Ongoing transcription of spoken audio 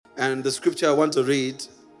And the scripture I want to read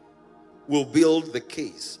will build the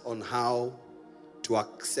case on how to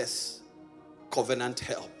access covenant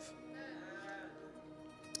help.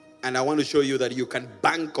 And I want to show you that you can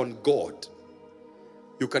bank on God.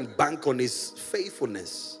 You can bank on His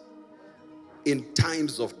faithfulness in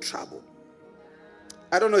times of trouble.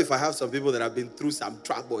 I don't know if I have some people that have been through some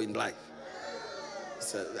trouble in life.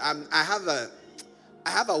 So I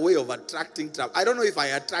have a way of attracting trouble. I don't know if I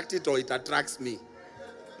attract it or it attracts me.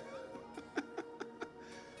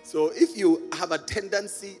 So if you have a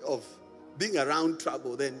tendency of being around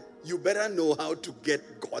trouble, then you better know how to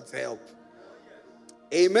get God's help.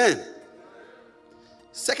 Amen.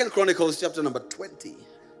 2 Chronicles chapter number 20.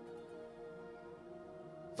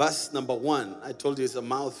 Verse number 1. I told you it's a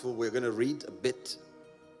mouthful. We're going to read a bit.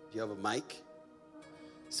 Do you have a mic?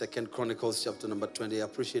 2 Chronicles chapter number 20. I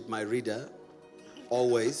appreciate my reader.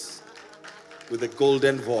 Always. With a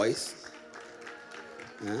golden voice.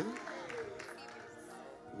 Huh?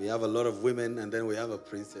 We have a lot of women and then we have a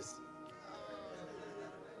princess.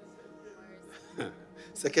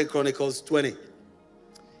 2 Chronicles 20.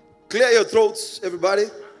 Clear your throats, everybody.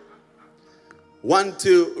 1,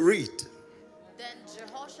 2, read. Then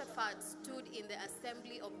Jehoshaphat stood in the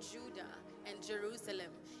assembly of Judah and Jerusalem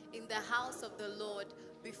in the house of the Lord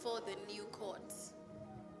before the new courts.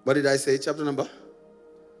 What did I say? Chapter number?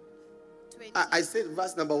 20. I said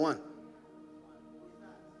verse number 1.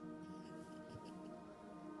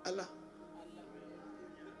 Allah.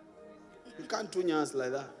 You can't tune us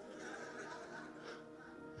like that.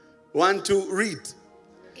 1, 2, read.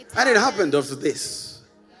 And it happened after this,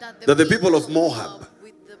 that the people of Moab,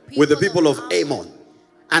 with the people of Ammon,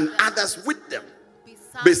 and others with them,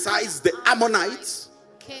 besides the Ammonites,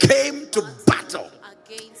 came to battle.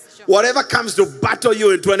 Whatever comes to battle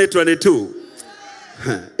you in 2022,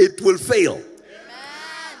 it will fail.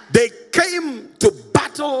 They came to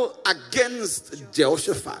battle against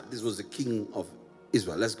Jehoshaphat. This was the king of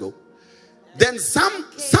Israel. Let's go. Then some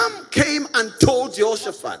came and told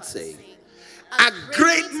Jehoshaphat, saying, a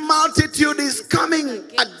great multitude is coming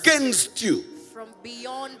against you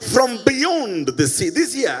from beyond the sea.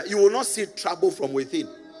 This year, you will not see trouble from within.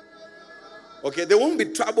 Okay, there won't be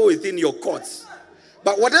trouble within your courts.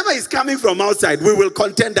 But whatever is coming from outside, we will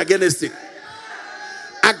contend against it.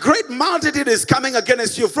 A great multitude is coming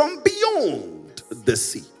against you from beyond the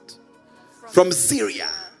sea, from Syria.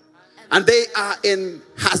 And they are in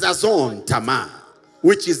Hazazon Tamar,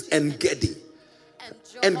 which is En-Gedi.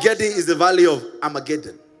 En-Gedi is the valley of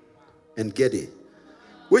Armageddon. En-Gedi,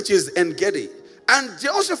 which is En-Gedi. And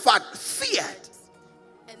Jehoshaphat feared.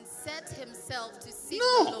 And set himself to seek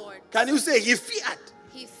the Lord. Can you say he feared?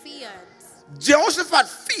 He feared. Jehoshaphat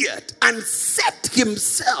feared and set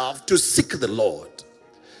himself to seek the Lord.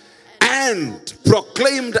 And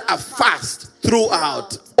proclaimed a fast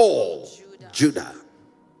throughout all Judah.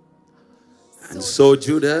 And so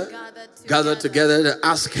Judah gathered together to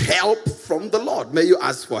ask help from the Lord. May you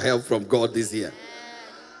ask for help from God this year.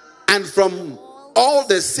 And from all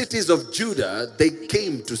the cities of Judah, they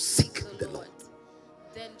came to seek the Lord.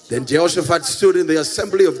 Then Jehoshaphat stood in the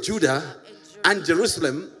assembly of Judah and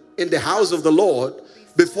Jerusalem in the house of the Lord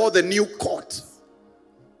before the new court.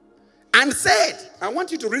 And said, I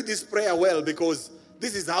want you to read this prayer well because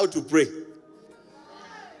this is how to pray.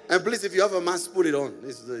 And please, if you have a mask, put it on.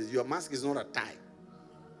 Your mask is not a tie.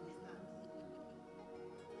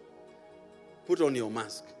 Put on your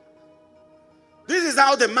mask. This is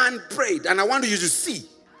how the man prayed. And I want you to see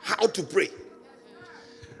how to pray.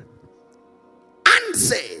 And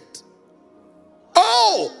said,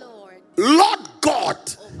 Oh, Lord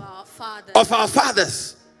God of our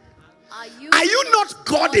fathers, are you not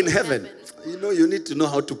God in heaven? You know, you need to know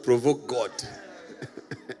how to provoke God.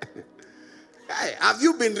 Hey, have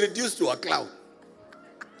you been reduced to a clown?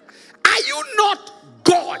 Are you not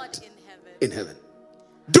God in heaven?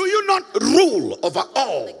 Do you not rule over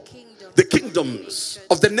all the kingdoms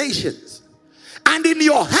of the nations? And in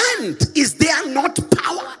your hand is there not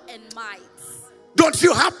power and might? Don't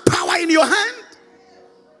you have power in your hand?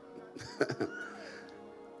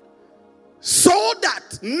 So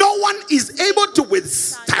that no one is able to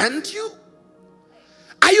withstand you?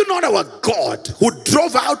 Are you not our God who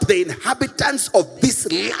drove out the inhabitants of this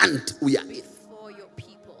land we are in?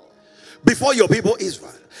 Before your people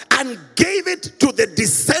Israel. And gave it to the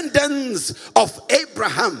descendants of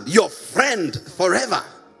Abraham, your friend, forever.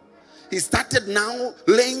 He started now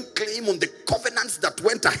laying claim on the covenants that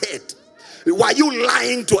went ahead. Were you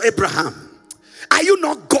lying to Abraham? Are you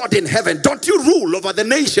not God in heaven? Don't you rule over the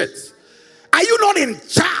nations? Are you not in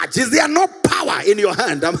charge? Is there no power power in your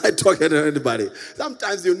hand. Am I talking to anybody?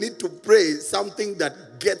 Sometimes you need to pray something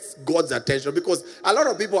that gets God's attention, because a lot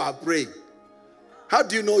of people are praying. How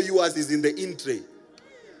do you know yours is in the in tray?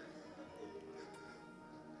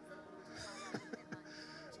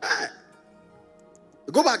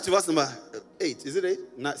 Go back to verse number 8. Is it 8?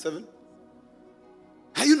 Not 7?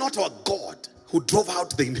 Are you not our God who drove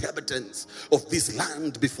out the inhabitants of this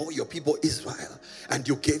land before your people Israel, and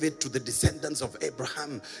you gave it to the descendants of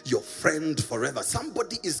Abraham, your friend forever?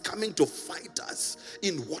 Somebody is coming to fight us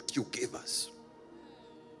in what you gave us.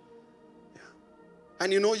 Yeah.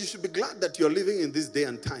 And you should be glad that you're living in this day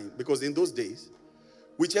and time, because in those days,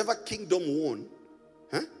 whichever kingdom won,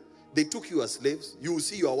 they took you as slaves. You will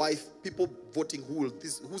see your wife, people voting,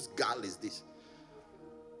 whose girl is this?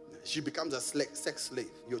 She becomes a sex slave.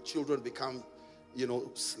 Your children become,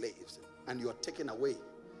 slaves. And you are taken away.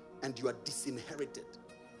 And you are disinherited.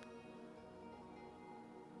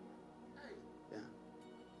 Yeah.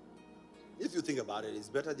 If you think about it, it's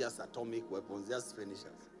better just atomic weapons, just finish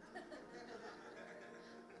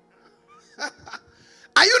us.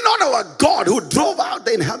 Are you not our God who drove out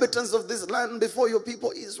the inhabitants of this land before your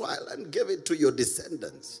people Israel and gave it to your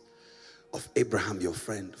descendants of Abraham, your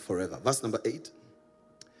friend, forever? Verse number 8.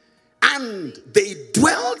 And they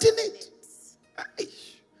dwelt in it,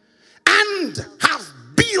 and have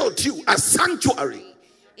built you a sanctuary.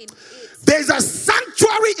 There's a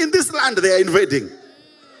sanctuary in this land they are invading.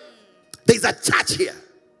 There's a church here.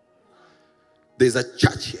 There's a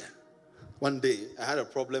church here. One day, I had a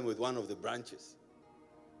problem with one of the branches.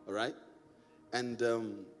 All right? And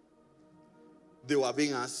they were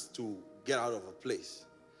being asked to get out of a place.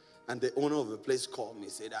 And the owner of the place called me,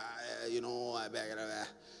 said,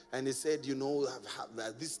 and he said,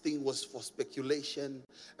 this thing was for speculation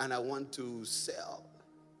and I want to sell.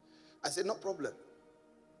 I said, no problem.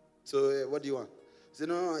 So what do you want? He said,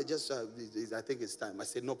 no, I just, I think it's time. I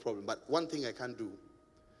said, no problem. But one thing I can't do,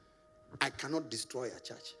 I cannot destroy a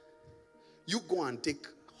church. You go and take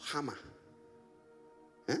hammer.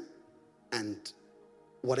 And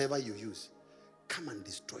whatever you use, come and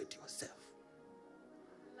destroy it yourself.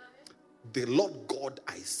 The Lord God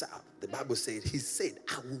I serve, the Bible said, he said,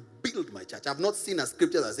 I will build my church. I've not seen a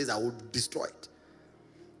scripture that says I will destroy it.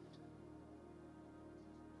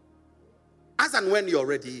 As and when you're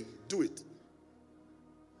ready, do it.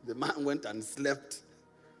 The man went and slept,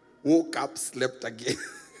 woke up, slept again.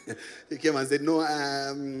 He came and said, no,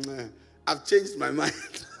 I've changed my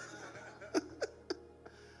mind.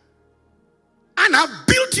 And have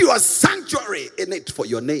built you a sanctuary in it for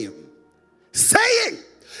your name, saying,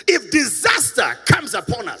 if disaster comes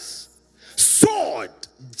upon us, sword,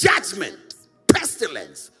 judgment,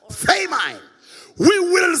 pestilence, famine, we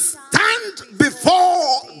will stand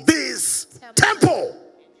before this temple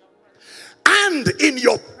and in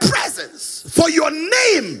your presence, for your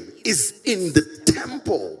name is in the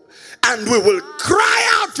temple, and we will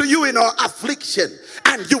cry out to you in our affliction,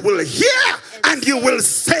 and you will hear and you will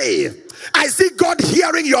save. I see God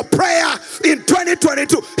hearing your prayer in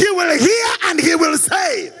 2022. He will hear and he will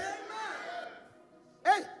save.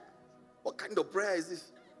 Hey, what kind of prayer is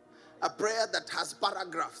this? A prayer that has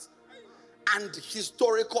paragraphs and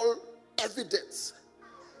historical evidence.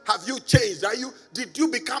 Have you changed? Did you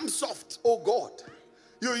become soft? Oh God.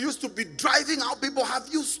 You used to be driving out people. Have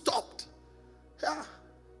you stopped? Yeah.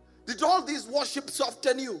 Did all these worship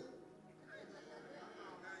soften you?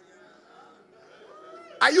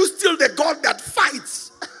 Are you still the God that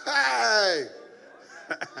fights? Hey.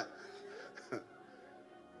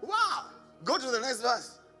 Wow. Go to the next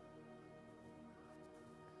verse.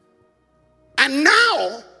 And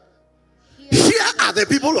now, here are the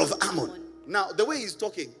people of Ammon. Now, the way he's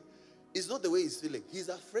talking is not the way he's feeling. He's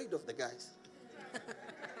afraid of the guys.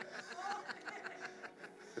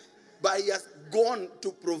 But he has gone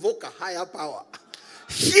to provoke a higher power.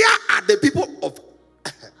 Here are the people of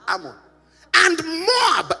Ammon. And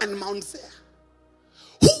Moab and Mount Seir.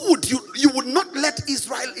 Who would you would not let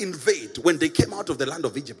Israel invade when they came out of the land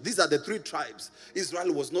of Egypt? These are the 3 tribes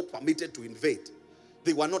Israel was not permitted to invade.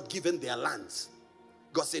 They were not given their lands.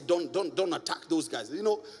 God said, don't attack those guys.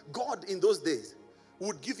 God in those days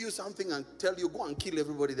would give you something and tell you, go and kill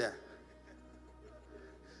everybody there.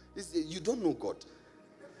 You don't know God.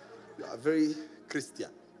 You are very Christian.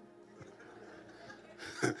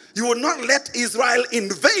 You will not let Israel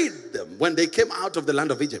invade them when they came out of the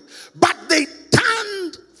land of Egypt. But they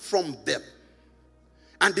turned from them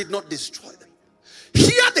and did not destroy them.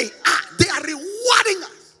 Here they are. They are rewarding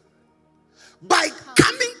us by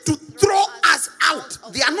coming to throw us out.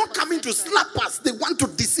 They are not coming to slap us. They want to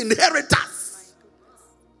disinherit us.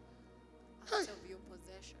 Hey.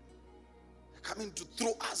 coming to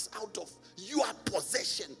throw us out of your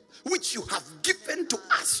possession, which you have given to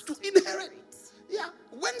us to inherit. Yeah,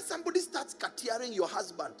 when somebody starts catering your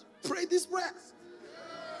husband, pray these prayers.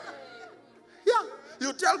 Yeah,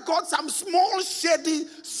 you tell God some small, shady,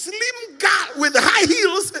 slim girl with high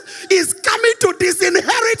heels is coming to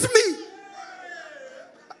disinherit me.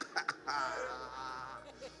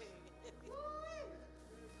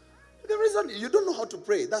 The reason you don't know how to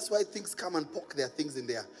pray, that's why things come and poke their things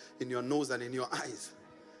in your nose and in your eyes.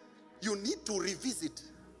 You need to revisit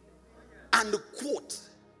and quote,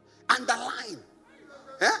 underline,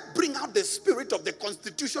 bring out the spirit of the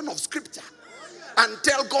constitution of Scripture and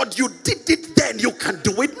tell God you did it then, you can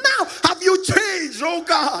do it now. Have you changed, oh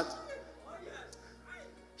God?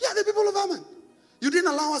 Yeah, the people of Ammon. You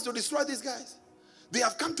didn't allow us to destroy these guys. They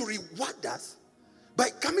have come to reward us by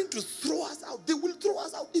coming to throw us out. They will throw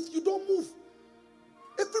us out if you don't move.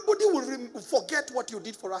 Everybody will forget what you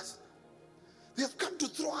did for us. They have come to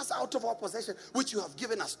throw us out of our possession, which you have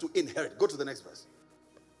given us to inherit. Go to the next verse.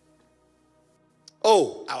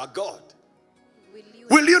 Oh, our God,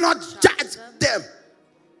 will you not judge them?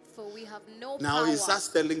 For we have no power. Now he starts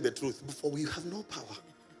telling the truth. For we have no power.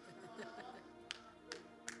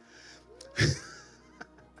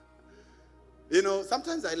 You know,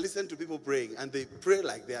 sometimes I listen to people praying and they pray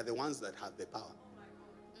like they are the ones that have the power.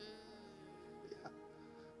 Yeah.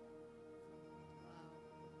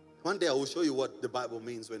 One day I will show you what the Bible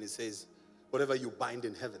means when it says, whatever you bind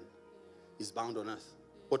in heaven is bound on earth.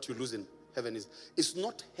 What you lose in heaven is, it's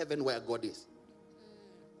not heaven where God is.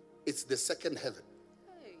 It's the second heaven.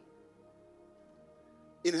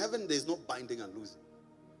 In heaven, there's no binding and losing.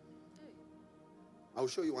 I will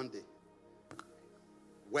show you one day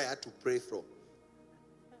where to pray from.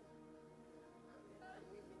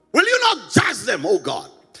 Will you not judge them, O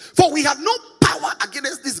God? For we have no power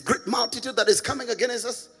against this great multitude that is coming against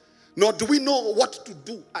us, nor do we know what to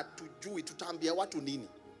do at to do it to tambia what to nini.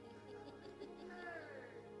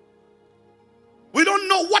 We don't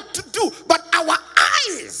know what to do, but our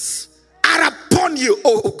eyes are upon you,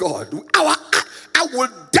 oh God. I will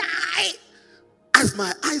die as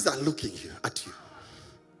my eyes are looking at you.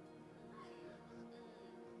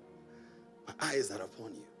 My eyes are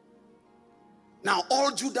upon you. Now all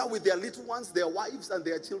Judah with their little ones, their wives and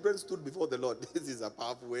their children stood before the Lord. This is a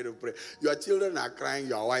powerful way to pray. Your children are crying,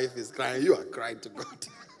 your wife is crying, you are crying to God.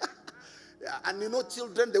 Yeah, and you know,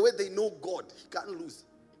 children, the way they know God, he can't lose.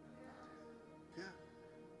 Yeah.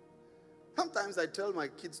 Sometimes I tell my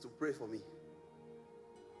kids to pray for me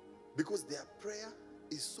because their prayer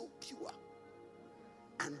is so pure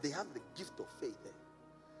and they have the gift of faith.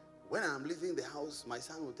 When I'm leaving the house, my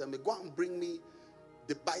son will tell me, go and bring me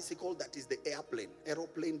the bicycle that is the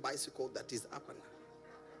aeroplane bicycle that is up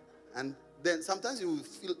and then sometimes you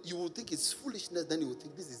will think it's foolishness, then you will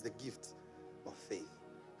think this is the gift of faith,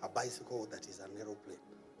 a bicycle that is an aeroplane.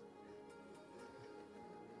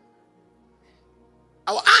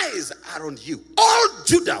 Our eyes are on you. All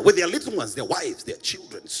Judah with their little ones, their wives, their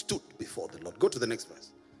children stood before the Lord. Go to the next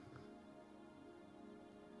verse.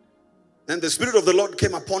 Then the Spirit of the Lord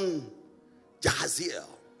came upon Jahaziel,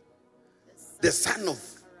 the son of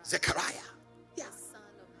Zechariah. Yeah.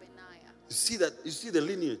 You see that? You see the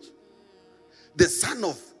lineage. The son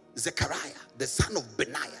of Zechariah, the son of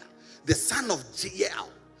Benaiah, the son of Jeiel,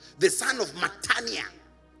 the son of Mattaniah,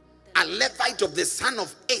 a Levite of the son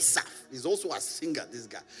of Asaph. He's also a singer, this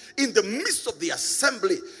guy. In the midst of the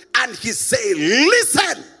assembly, and he said,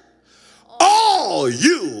 listen, all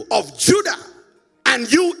you of Judah, and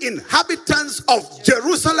you inhabitants of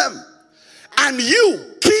Jerusalem, and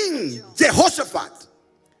you, King Jehoshaphat,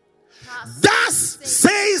 thus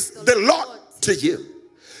says the Lord to you,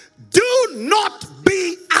 do not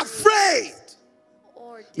be afraid,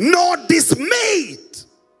 nor dismayed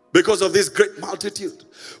because of this great multitude.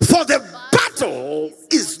 For the battle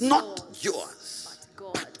is not yours,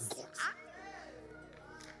 but God's.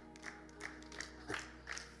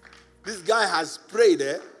 This guy has prayed.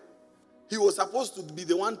 He was supposed to be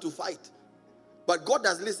the one to fight. But God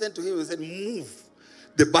has listened to him and said, move.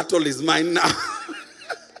 The battle is mine now.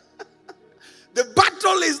 The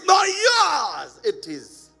battle is not yours. It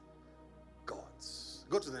is God's.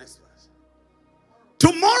 Go to the next verse.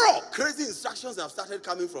 Tomorrow, crazy instructions have started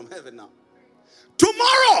coming from heaven now.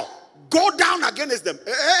 Tomorrow, go down against them.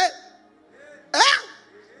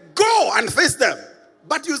 Go and face them.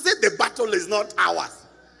 But you said the battle is not ours.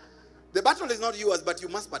 The battle is not yours, but you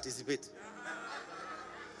must participate.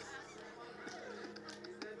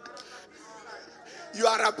 You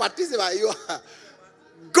are a participant. You are.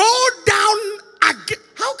 Go down again.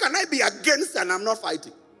 How can I be against and I'm not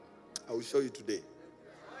fighting? I will show you today.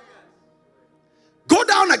 Go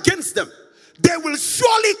down against them. They will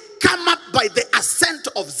surely come up by the ascent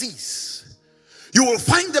of Ziz. You will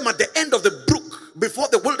find them at the end of the brook before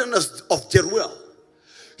the wilderness of Jeruel.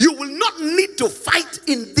 You will not need to fight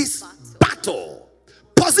in this battle.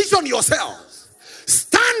 Position yourselves.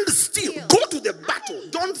 Stand still. Go to the battle.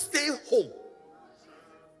 Don't stay home.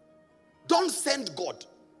 Don't send God.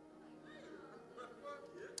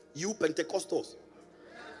 You Pentecostals.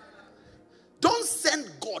 Don't send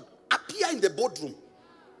God. Appear in the boardroom.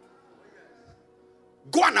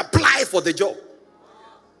 Go and apply for the job.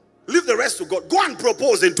 Leave the rest to God. Go and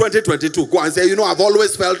propose in 2022. Go and say, I've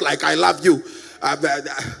always felt like I love you.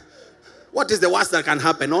 What is the worst that can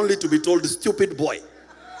happen? Only to be told, stupid boy.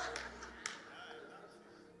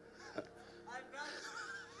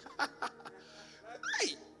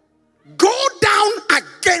 Go down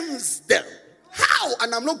against them. How?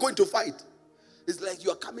 And I'm not going to fight. It's like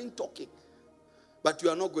you are coming talking, but you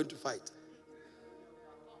are not going to fight.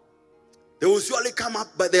 They will surely come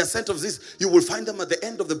up by the ascent of Ziz. You will find them at the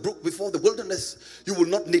end of the brook before the wilderness. You will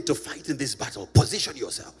not need to fight in this battle. Position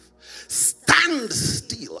yourself. Stand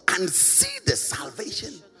still and see the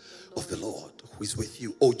salvation of the Lord who is with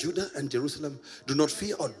you. O Judah and Jerusalem, do not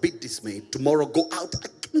fear or be dismayed. Tomorrow go out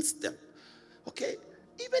against them. Okay?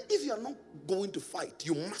 Even if you are not going to fight,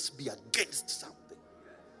 you must be against something.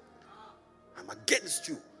 I'm against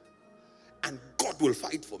you. And God will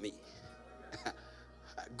fight for me.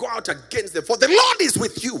 Go out against them, for the Lord is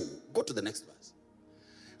with you. Go to the next verse.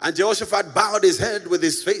 And Jehoshaphat bowed his head with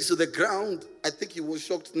his face to the ground. I think he was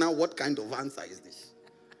shocked. Now, what kind of answer is this?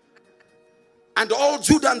 And all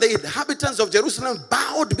Judah and the inhabitants of Jerusalem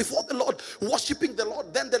bowed before the Lord, worshiping the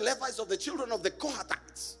Lord. Then the Levites of the children of the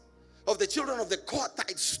Kohathites,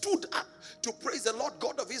 stood up to praise the Lord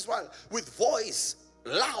God of Israel with voice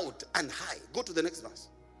loud and high. Go to the next verse.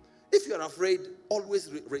 If you are afraid, always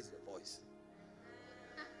raise your voice.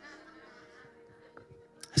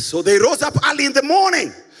 So they rose up early in the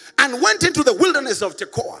morning and went into the wilderness of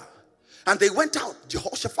Tekoa. And they went out.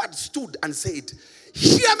 Jehoshaphat stood and said,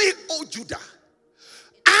 hear me, O Judah,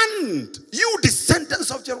 and you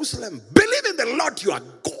descendants of Jerusalem. Believe in the Lord your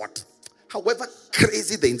God. However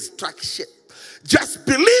crazy the instruction, just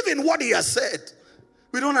believe in what he has said.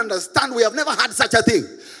 We don't understand. We have never had such a thing.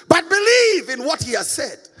 But believe in what he has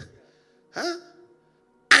said.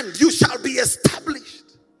 And you shall be established.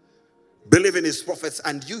 Believe in his prophets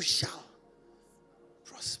and you shall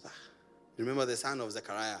prosper. Remember the son of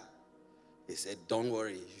Zechariah? He said, don't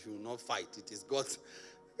worry, you will not fight. It is God's.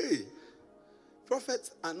 Hey,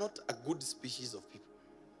 prophets are not a good species of people.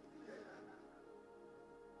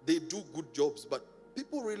 They do good jobs, but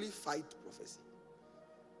people really fight prophecy.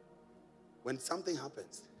 When something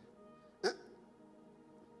happens.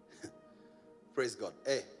 Praise God.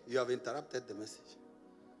 Hey, you have interrupted the message.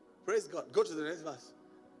 Praise God. Go to the next verse.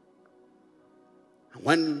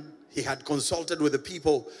 When he had consulted with the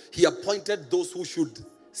people, he appointed those who should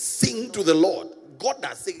sing to the Lord. God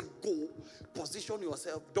has said, go, position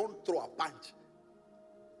yourself, don't throw a punch.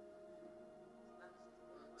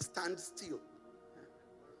 Stand still.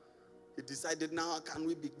 He decided, now can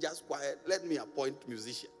we be just quiet? Let me appoint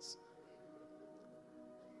musicians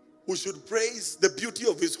who should praise the beauty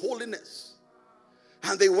of his holiness.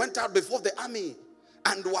 And they went out before the army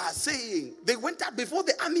and were saying, they went out before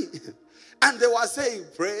the army and they were saying,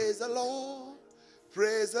 praise the Lord,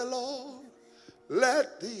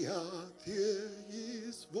 let the earth hear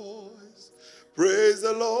his voice. Praise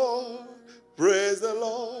the Lord,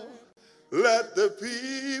 let the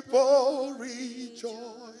people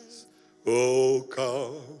rejoice. Oh,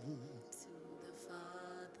 come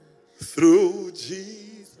through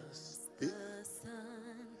Jesus the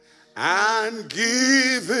Son and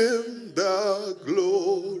give him the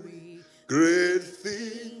glory. Great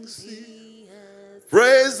things he has.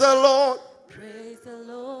 Praise the Lord. Praise the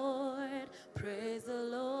Lord. Praise the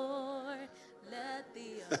Lord. Let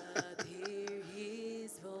the earth hear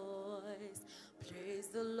his voice. Praise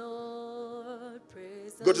the Lord.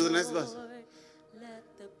 Praise the Lord. Go to the next verse. Let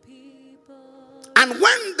the people. And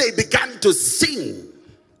when they began to sing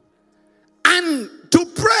and to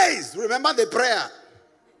praise, remember the prayer,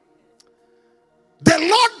 the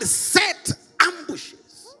Lord set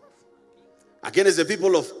ambushes against the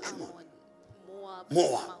people of Ammon,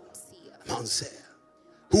 Moab, Mount Seir,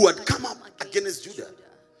 who had come up against Judah.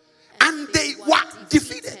 And they were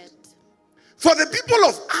defeated. For the people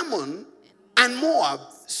of Ammon and Moab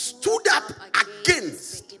stood up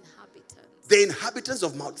against the inhabitants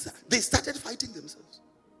of Mount Seir. They started fighting themselves.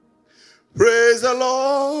 Praise the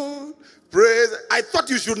Lord. Praise. I thought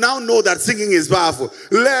you should now know that singing is powerful.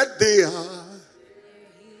 Let the heart.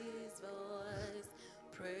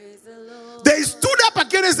 They stood up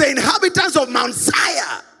against the inhabitants inhabitants of Mount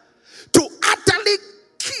Seir to utterly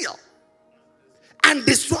kill and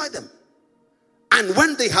destroy them. And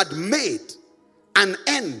when they had made an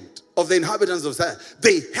end of the inhabitants of Seir,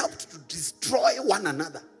 they helped to destroy one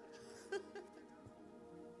another.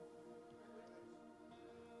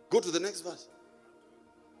 Go to the next verse.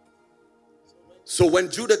 So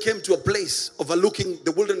when Judah came to a place overlooking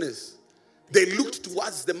the wilderness, they looked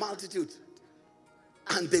towards the multitude,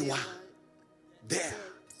 and they were there,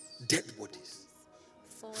 dead bodies,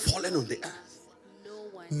 fallen on the earth.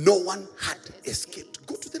 No one had escaped.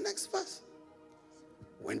 Go to the next verse.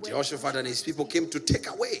 When Jehoshaphat and his people came to take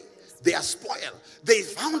away their spoil, they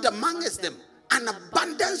found amongst them an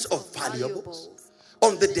abundance of valuables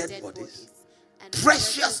on the dead bodies,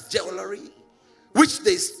 precious jewelry, which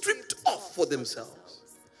they stripped off for themselves,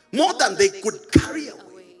 more than they could carry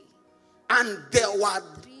away. And there were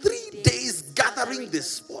 3 days gathering the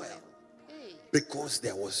spoil, because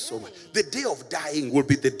there was so much. The day of dying will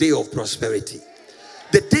be the day of prosperity.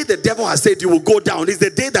 The day the devil has said you will go down is the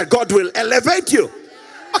day that God will elevate you.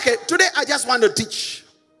 Okay, today I just want to teach.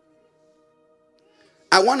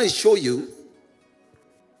 I want to show you,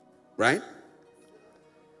 right,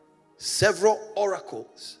 several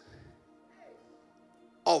oracles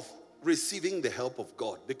of receiving the help of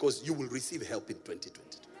God, because you will receive help in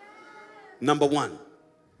 2022. Number one,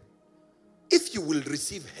 if you will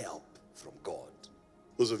receive help from God,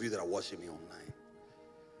 those of you that are watching me online,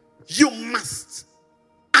 you must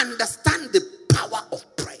understand the power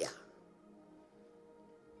of prayer.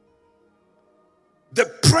 The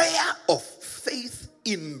prayer of faith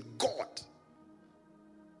in God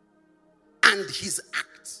and his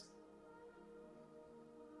acts.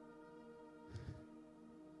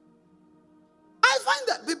 I find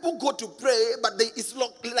that people go to pray, but it's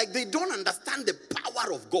like they don't understand the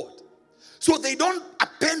power of God. So they don't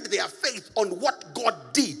append their faith on what God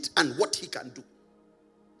did and what he can do.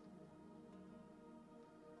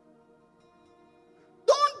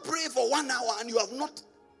 Don't pray for 1 hour and you have not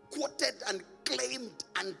quoted and claimed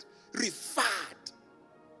and referred.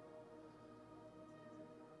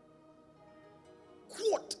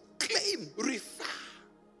 Quote, claim, refer.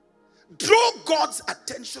 Draw God's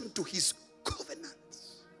attention to his covenants.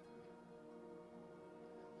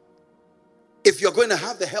 If you're going to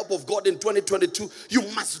have the help of God in 2022, you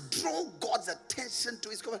must draw God's attention to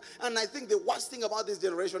his covenant. And I think the worst thing about this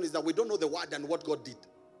generation is that we don't know the word and what God did.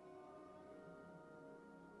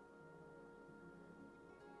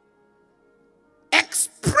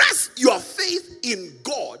 Express your faith in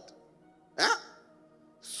God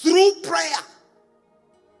through prayer.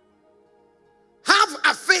 Have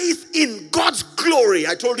a faith in God's glory.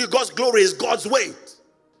 I told you God's glory is God's weight.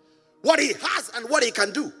 What he has and what he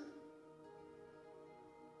can do.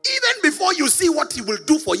 Even before you see what he will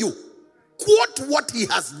do for you, quote what he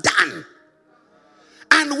has done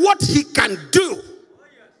and what he can do.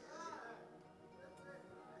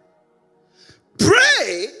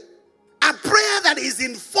 Pray a prayer that is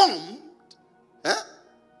informed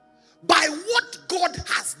by what God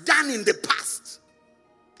has done in the past.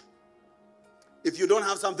 If you don't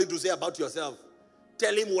have something to say about yourself,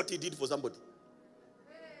 tell him what he did for somebody.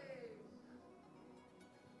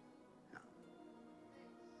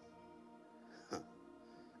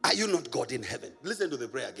 Are you not God in heaven? Listen to the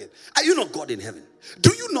prayer again. Are you not God in heaven?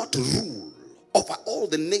 Do you not rule over all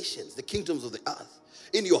the nations, the kingdoms of the earth?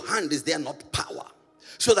 In your hand is there not power,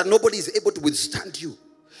 so that nobody is able to withstand you?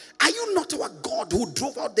 Are you not our God who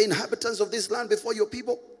drove out the inhabitants of this land before your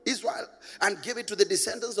people, Israel, and gave it to the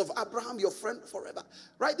descendants of Abraham, your friend, forever?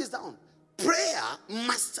 Write this down. Prayer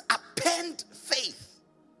must append faith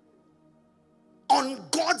on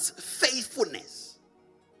God's faithfulness.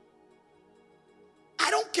 I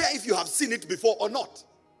don't care if you have seen it before or not.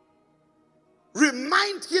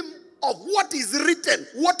 Remind him of what is written,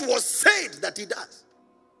 what was said that he does.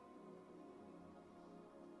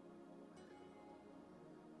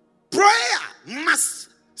 Prayer must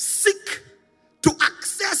seek to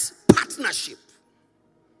access partnership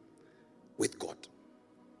with God.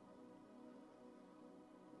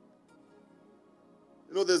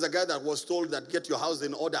 You know, there's a guy that was told that get your house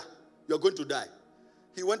in order. You're going to die.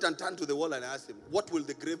 He went and turned to the wall and asked him, what will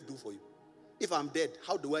the grave do for you? If I'm dead,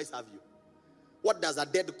 how do I serve you? What does a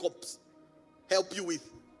dead corpse help you with?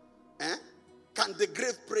 Can the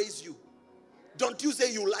grave praise you? Don't you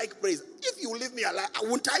say you like praise? If you leave me alive,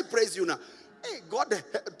 won't I praise you now? Hey, God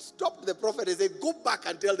stopped the prophet and said, go back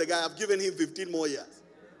and tell the guy I've given him 15 more years.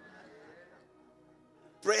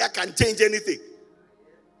 Prayer can change anything.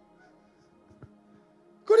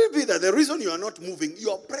 Could it be that the reason you are not moving,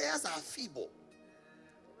 your prayers are feeble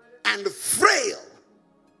and frail?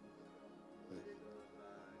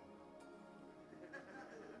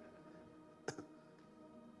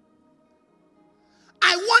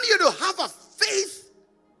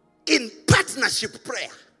 partnership prayer.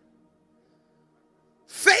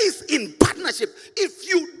 Faith in partnership. If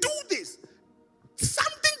you do this,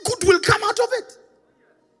 something good will come out of it.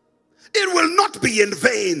 It will not be in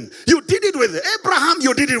vain. You did it with Abraham.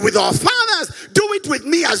 You did it with our fathers. Do it with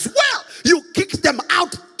me as well. You kicked them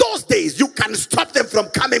out those days. You can stop them from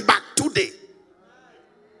coming back today.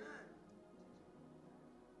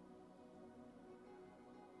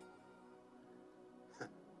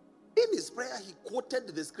 In his prayer, he quoted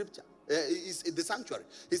the scripture, the sanctuary.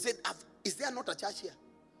 He said, is there not a church here?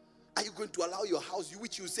 Are you going to allow your house,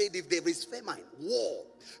 which you said if there is famine, war,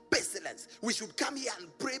 pestilence, we should come here and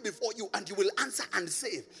pray before you and you will answer and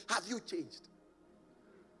save? Have you changed?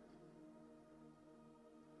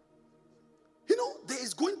 You know, there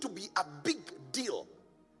is going to be a big deal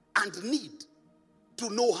and need to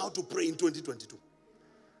know how to pray in 2022.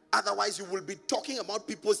 Otherwise, you will be talking about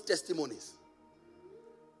people's testimonies.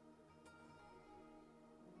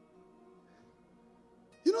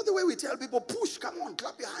 You know the way we tell people, push, come on,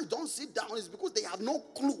 clap your hands, don't sit down, is because they have no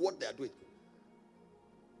clue what they are doing.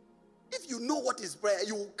 If you know what is prayer,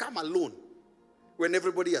 you will come alone when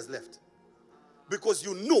everybody has left. Because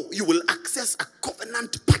you know you will access a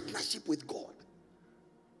covenant partnership with God.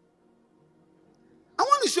 I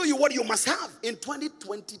want to show you what you must have. In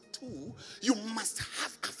 2022, you must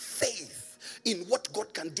have a faith in what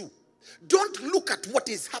God can do. Don't look at what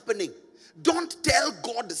is happening. Don't tell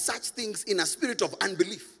God such things in a spirit of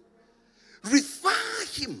unbelief. Refer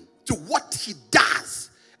him to what he does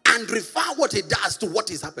and refer what he does to what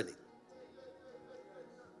is happening.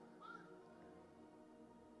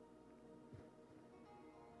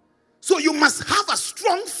 So you must have a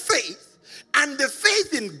strong faith, and the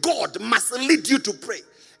faith in God must lead you to pray,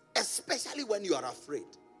 especially when you are afraid.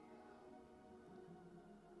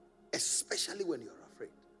 Especially when you are afraid.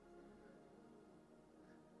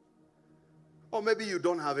 Or maybe you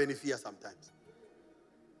don't have any fear sometimes.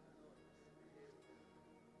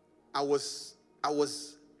 I was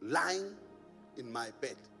lying in my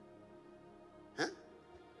bed.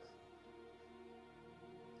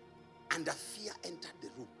 And a fear entered the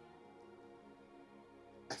room.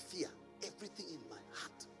 A fear. Everything in my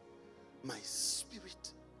heart, my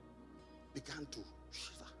spirit began to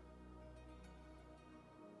shiver.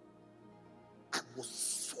 I was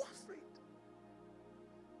so afraid.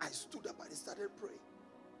 I stood up and I started praying.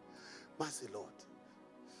 Mercy, Lord.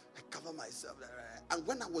 I cover myself. And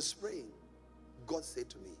when I was praying, God said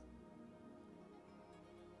to me,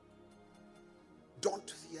 don't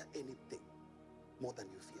fear anything more than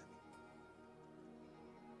you fear me.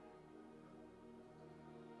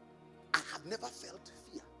 I have never felt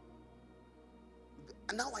fear.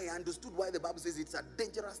 And now I understood why the Bible says it's a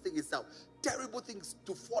dangerous thing itself. Terrible things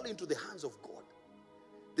to fall into the hands of God.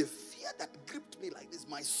 The fear that gripped me like this,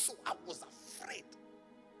 my soul, I was afraid.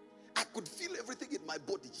 I could feel everything in my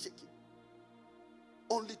body shaking.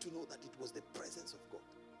 Only to know that it was the presence of God.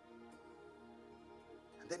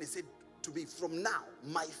 And then he said to me, from now,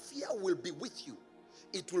 my fear will be with you.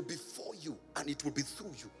 It will be for you and it will be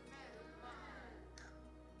through you.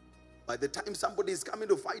 By the time somebody is coming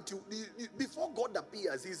to fight you, before God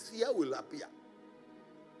appears, his fear will appear.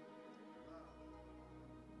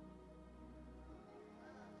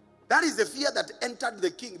 That is the fear that entered the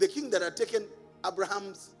king that had taken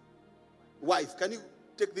Abraham's wife. Can you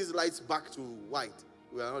take these lights back to white?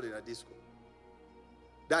 We are not in a disco.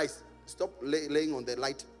 Guys, stop laying on the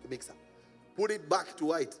light mixer. Put it back to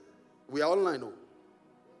white. We are online now.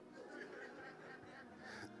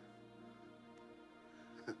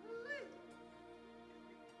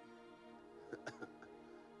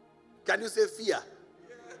 Can you say fear?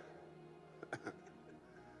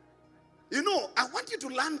 You know, I want you to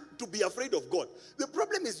learn to be afraid of God. The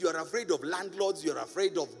problem is you are afraid of landlords, you are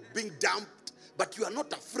afraid of being dumped, but you are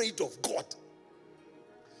not afraid of God.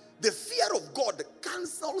 The fear of God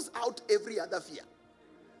cancels out every other fear.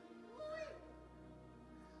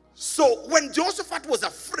 So when Jehoshaphat was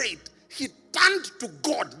afraid, he turned to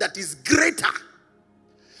God that is greater.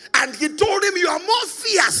 And he told him, you are more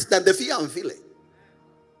fierce than the fear I'm feeling.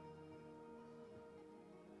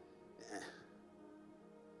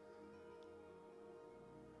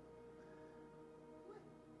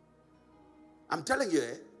 I'm telling you,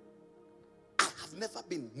 I have never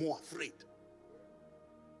been more afraid.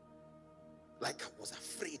 Like I was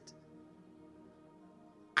afraid.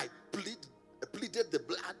 I pleaded the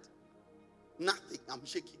blood. Nothing. I'm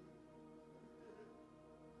shaking.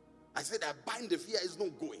 I said, I bind the fear, it's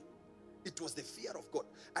not going. It was the fear of God.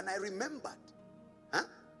 And I remembered,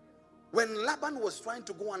 when Laban was trying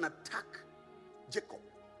to go and attack Jacob,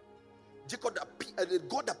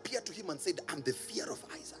 God appeared to him and said, I'm the fear of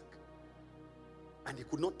Isaac. And he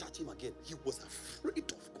could not touch him again. He was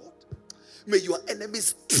afraid of God. May your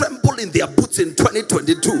enemies tremble in their boots in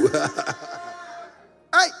 2022.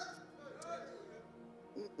 Hey.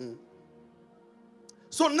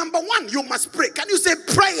 So number one, you must pray. Can you say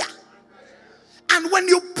prayer? And when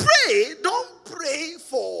you pray, don't pray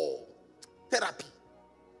for therapy.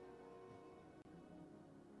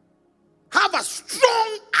 Have a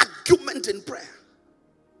strong argument in prayer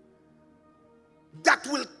that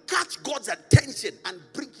will catch God's attention and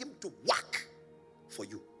bring him to work for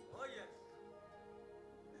you. Oh, yes.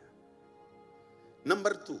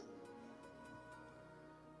 Number two.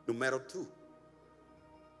 Numero two.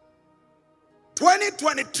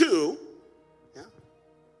 2022. Yeah.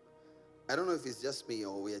 I don't know if it's just me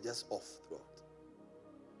or we are just off throughout.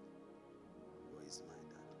 Where is my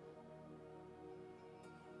dad?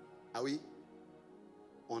 Are we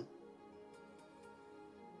on?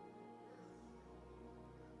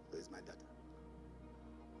 Where is my data?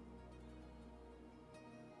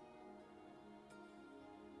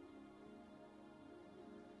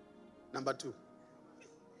 Number two.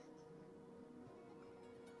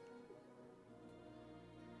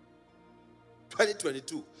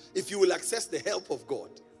 (2022). If you will access the help of God,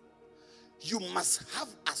 you must have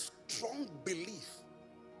a strong belief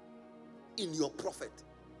in your prophet.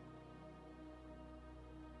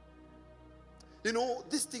 You know,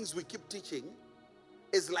 these things we keep teaching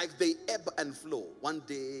is like they ebb and flow. One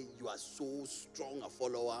day you are so strong a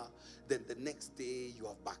follower, then the next day you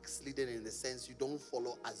have backslidden in the sense you don't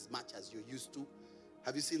follow as much as you used to.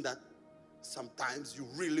 Have you seen that? Sometimes you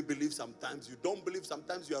really believe, sometimes you don't believe,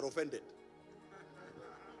 sometimes you are offended.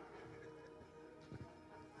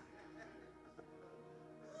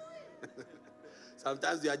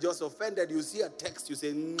 Sometimes you are just offended. You see a text, you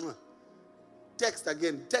say, mwah. Text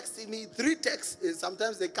again. Texting me 3 texts.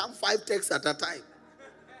 Sometimes they come 5 texts at a time.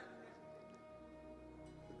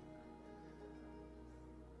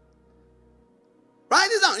 Write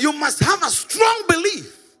it down. You must have a strong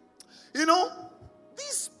belief. You know,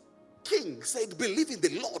 this king said, believe in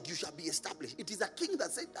the Lord, you shall be established. It is a king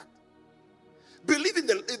that said that. Believe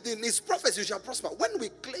in his prophets, you shall prosper. When we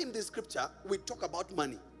claim this scripture, we talk about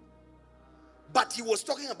money. But he was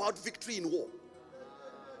talking about victory in war.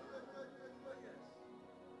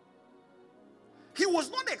 He was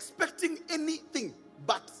not expecting anything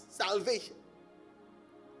but salvation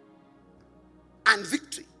and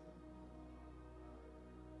victory.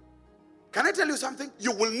 Can I tell you something?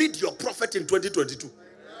 You will need your prophet in 2022.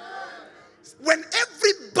 When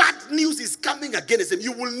every bad news is coming against him,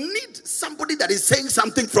 you will need somebody that is saying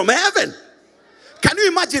something from heaven. Can you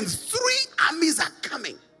imagine? 3 armies are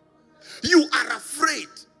coming. You are afraid.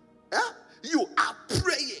 Yeah? You are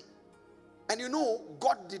praying. And you know,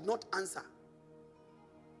 God did not answer.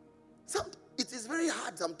 It is very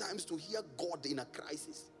hard sometimes to hear God in a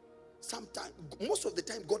crisis. Sometimes, most of the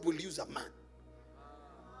time, God will use a man.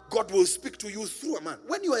 God will speak to you through a man.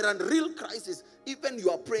 When you are in a real crisis, even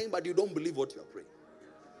you are praying, but you don't believe what you are praying.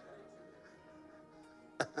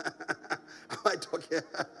 Am I talking?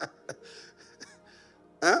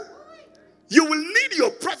 Huh? You will need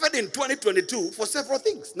your prophet in 2022 for several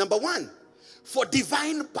things. Number 1, for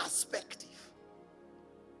divine perspective.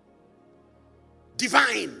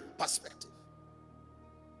 Divine perspective.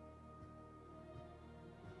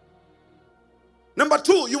 Number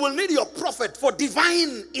 2, you will need your prophet for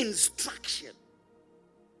divine instruction.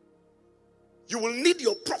 You will need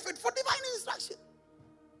your prophet for divine instruction.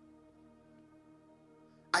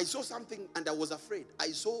 I saw something and I was afraid. I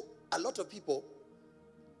saw a lot of people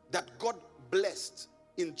that God blessed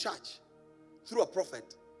in church through a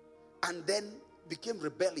prophet and then became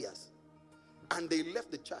rebellious. And they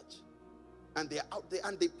left the church. And they are out there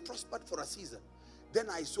and they prospered for a season. Then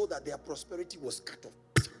I saw that their prosperity was cut off.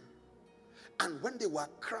 And when they were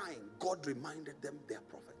crying, God reminded them their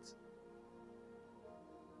prophets.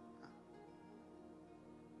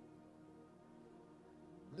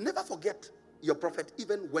 Never forget your prophet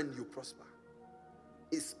even when you prosper.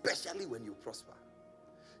 Especially when you prosper.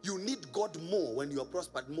 You need God more when you are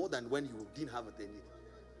prospered more than when you didn't have anything.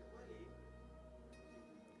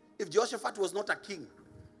 If Jehoshaphat was not a king,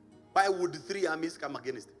 why would 3 armies come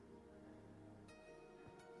against him?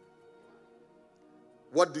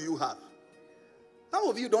 What do you have? Some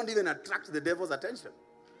of you don't even attract the devil's attention.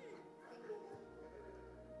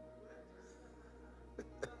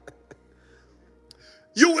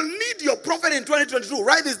 You will need your prophet in 2022.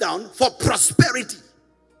 Write this down. For prosperity.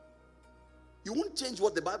 You won't change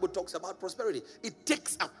what the Bible talks about prosperity. It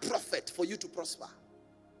takes a prophet for you to prosper.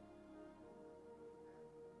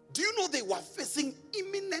 Do you know they were facing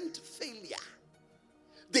imminent failure?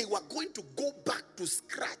 They were going to go back to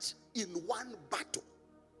scratch in one battle.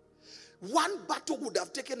 One battle would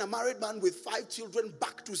have taken a married man with 5 children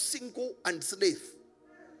back to single and slave.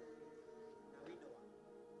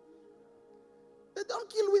 They don't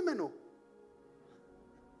kill women, no.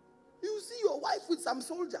 You see your wife with some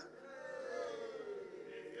soldier.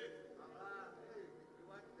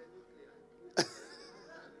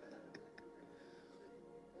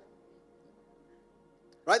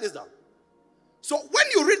 Write this down. So when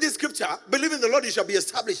you read this scripture, believe in the Lord, you shall be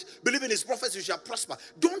established. Believe in his prophets, you shall prosper.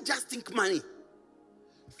 Don't just think money.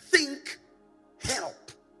 Think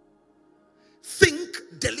help.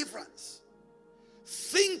 Think deliverance.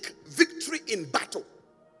 Think victory in battle.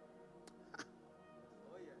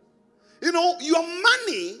 You know, your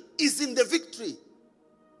money is in the victory.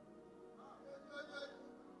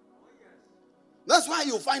 That's why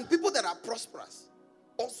you find people that are prosperous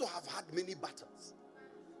also have had many battles.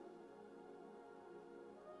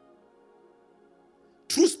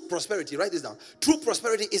 True prosperity, write this down. True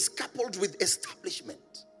prosperity is coupled with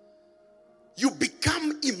establishment. You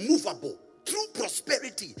become immovable. True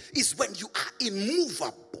prosperity is when you are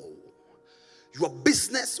immovable. Your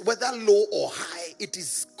business, whether low or high, it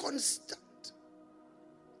is constant.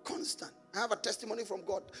 Constant. I have a testimony from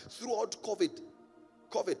God throughout COVID.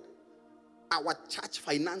 Our church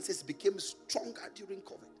finances became stronger during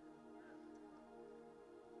COVID.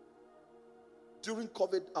 During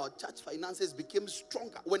COVID, our church finances became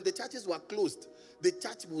stronger. When the churches were closed, the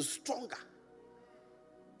church was stronger.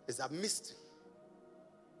 It's a mystery.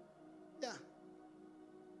 Yeah.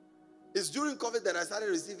 It's during COVID that I started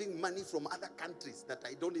receiving money from other countries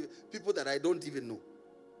people that I don't even know,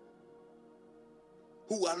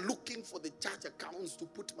 who are looking for the church accounts to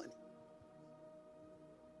put money.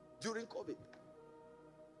 During COVID.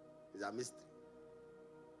 It's a mystery.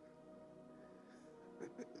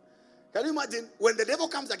 Can you imagine when the devil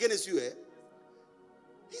comes against you?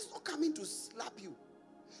 He's not coming to slap you.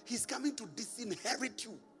 He's coming to disinherit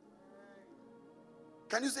you.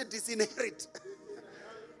 Can you say disinherit?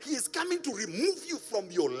 He is coming to remove you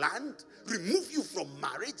from your land, remove you from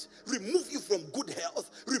marriage, remove you from good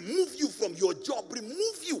health, remove you from your job,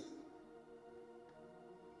 remove you.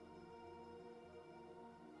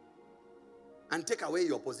 And take away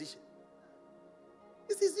your position.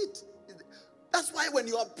 This is it. That's why when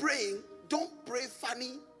you are praying, don't pray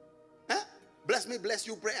funny. Bless me, bless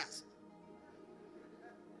you prayers.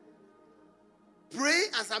 Pray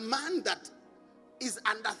as a man that is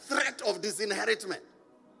under threat of disinheritment.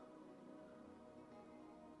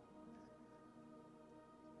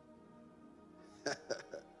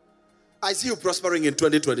 I see you prospering in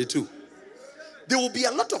 2022. There will be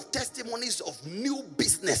a lot of testimonies of new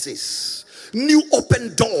businesses, new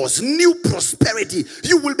open doors, new prosperity.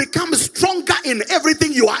 You will become stronger in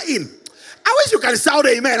everything you are in. I wish you can shout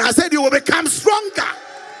amen. I said you will become stronger.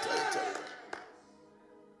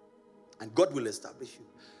 And God will establish you.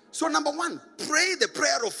 So number 1, pray the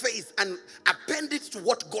prayer of faith and append it to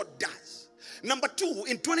what God does. Number 2,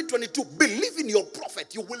 in 2022, believe in your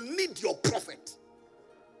prophet. You will need your prophet.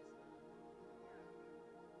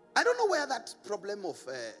 I don't know where that problem of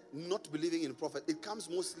not believing in prophet, it comes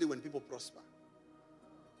mostly when people prosper.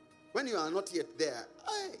 When you are not yet there,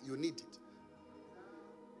 you need it.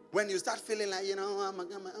 When you start feeling like,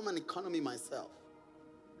 I'm an economy myself,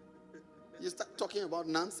 you start talking about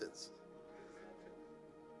nonsense.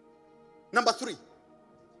 Number 3,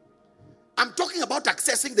 I'm talking about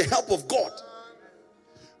accessing the help of God.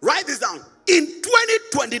 Write this down. In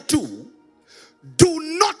 2022,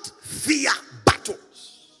 do not fear battles.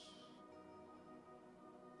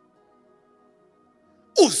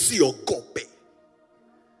 Usiogope.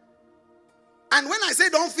 And when I say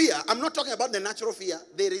don't fear, I'm not talking about the natural fear.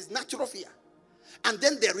 There is natural fear. And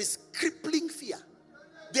then there is crippling fear.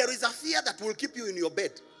 There is a fear that will keep you in your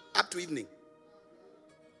bed up to evening.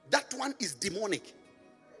 That one is demonic.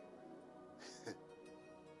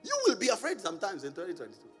 You will be afraid sometimes in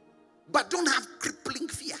 2022. But don't have crippling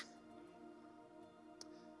fear.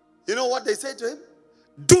 You know what they say to him?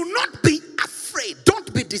 Do not be afraid.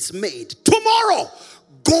 Don't be dismayed. Tomorrow,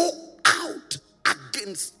 go out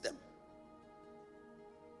against them.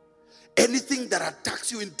 Anything that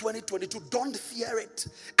attacks you in 2022, don't fear it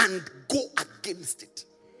and go against it.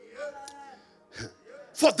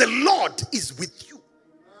 For the Lord is with you.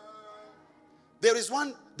 There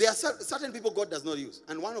are certain people God does not use,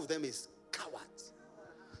 and one of them is cowards.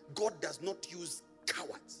 God does not use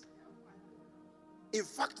cowards. In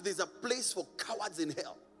fact, there's a place for cowards in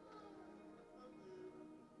hell.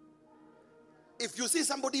 If you see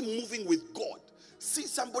somebody moving with God, see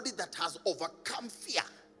somebody that has overcome fear.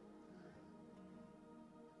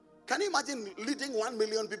 Can you imagine leading 1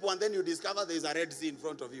 million people and then you discover there's a Red Sea in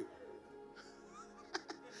front of you?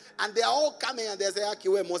 And they are all coming and they say,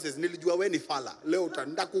 Akiwe Moses, nilijua we ni fala. Leo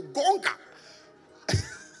ndakugonga.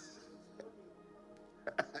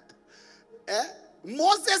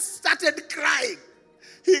 Moses started crying.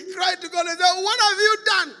 He cried to God and said, what have you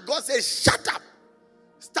done? God said, shut up.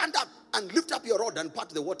 Stand up and lift up your rod and part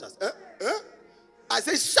the waters. I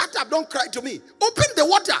said, shut up, don't cry to me. Open the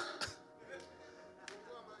water.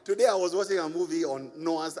 Today I was watching a movie on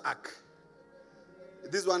Noah's Ark.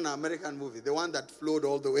 This one, an American movie, the one that flowed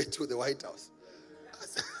all the way to the White House.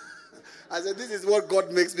 I said, this is what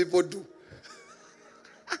God makes people do.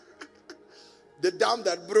 The dam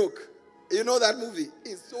that broke. You know that movie?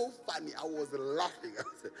 It's so funny. I was laughing. I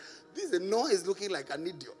said, this Noah is looking like an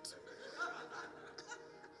idiot.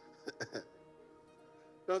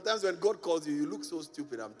 Sometimes when God calls you, you look so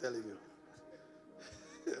stupid, I'm telling you.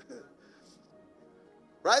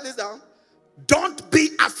 Write this down. Don't be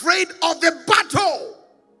afraid of the battle.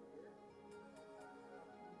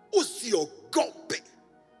 Usiogope.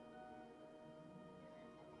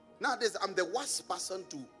 Nowadays, I'm the worst person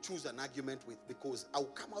to choose an argument with because I'll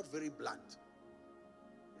come out very blunt.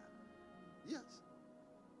 Yes.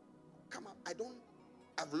 Come out.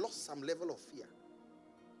 I've lost some level of fear.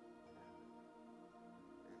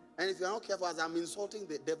 And if you're not careful, as I'm insulting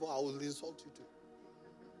the devil, I will insult you too.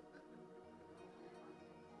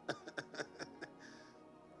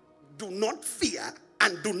 Do not fear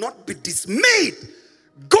and do not be dismayed.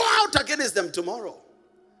 Go out against them tomorrow,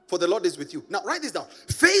 for the Lord is with you. Now write this down.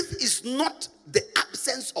 Faith is not the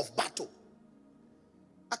absence of battle.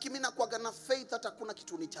 Akimina kuagana faith hata kuna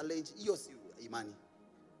kitu ni challenge. Hiyo si imani.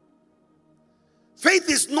 Faith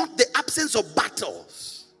is not the absence of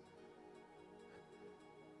battles.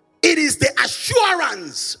 It is the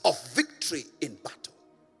assurance of victory in battle.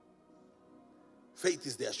 Faith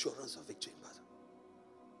is the assurance of victory in battle.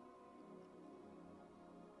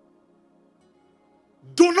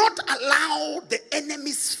 Do not allow the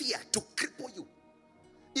enemy's fear to cripple you.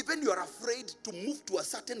 Even you are afraid to move to a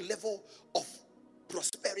certain level of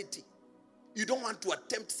prosperity. You don't want to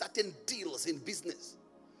attempt certain deals in business.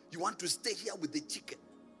 You want to stay here with the chicken.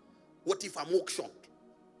 What if I'm auctioned?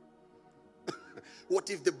 What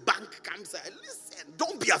if the bank comes and listen,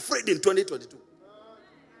 don't be afraid in 2022.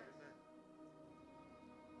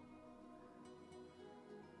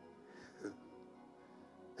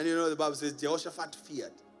 And you know the Bible says Jehoshaphat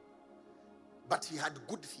feared. But he had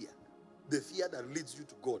good fear. The fear that leads you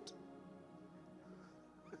to God.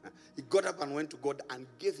 He got up and went to God and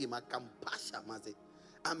gave him a compassion.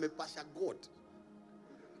 I'm a pasha God.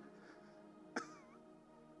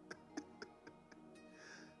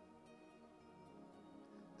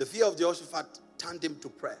 The fear of Jehoshaphat turned him to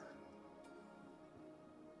prayer.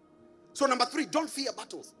 So number 3, don't fear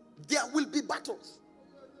battles. There will be battles.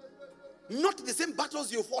 Not the same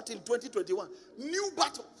battles you fought in 2021. New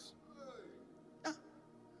battles. Yeah.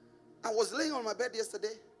 I was laying on my bed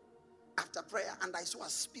yesterday after prayer and I saw a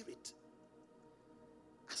spirit.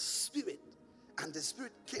 A spirit. And the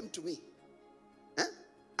spirit came to me.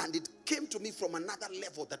 And it came to me from another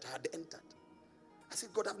level that I had entered. I said,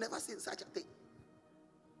 God, I've never seen such a thing.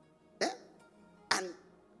 And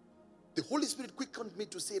the Holy Spirit quickened me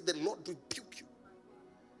to say, the Lord rebuke you.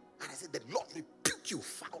 And I said, the Lord rebuke you,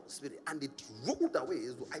 foul spirit. And it rolled away.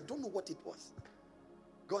 I don't know what it was.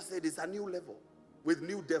 God said it's a new level with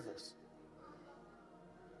new devils.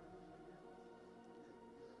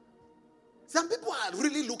 Some people are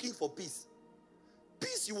really looking for peace.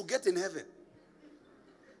 Peace you will get in heaven.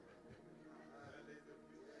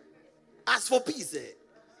 As for peace,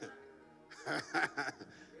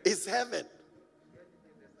 it's heaven.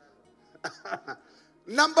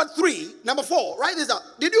 Number 4, write this down.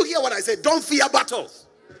 Did you hear what I said? Don't fear battles.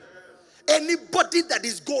 Anybody that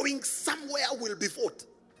is going somewhere will be fought.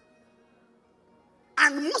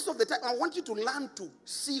 And most of the time, I want you to learn to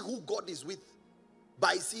see who God is with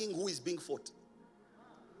by seeing who is being fought.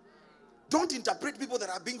 Don't interpret people that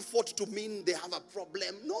are being fought to mean they have a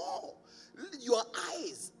problem. No. Your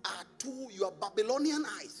eyes are your Babylonian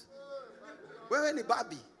eyes. Where any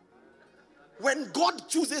Babi? When God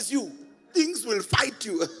chooses you, things will fight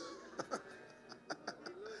you.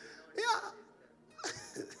 Yeah.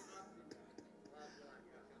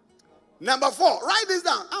 Number 4, write this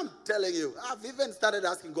down. I'm telling you, I've even started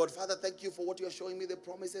asking God, Father, thank you for what you're showing me, the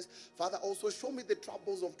promises. Father, also show me the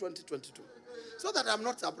troubles of 2022 so that I'm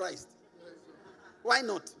not surprised. Why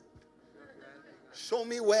not? Show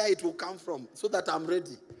me where it will come from so that I'm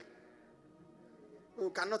ready.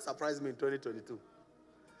 You cannot surprise me in 2022.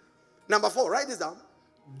 Number 4, write this down.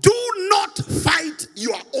 Do not fight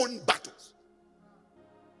your own battles.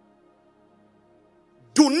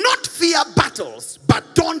 Do not fear battles, but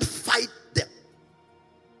don't fight them.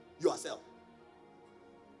 yourself.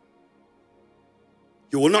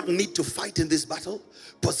 You will not need to fight in this battle.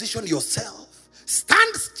 Position yourself.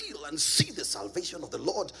 Stand still and see the salvation of the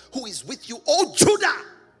Lord who is with you, O Judah.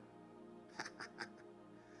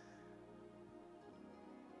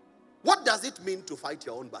 What does it mean to fight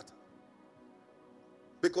your own battle?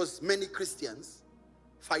 Because many Christians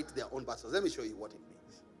fight their own battles. Let me show you what it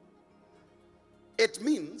means. It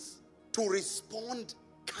means to respond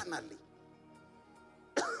carnally.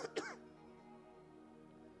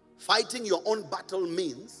 Fighting your own battle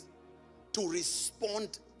means to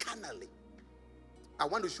respond carnally. I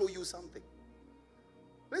want to show you something.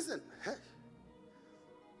 Listen.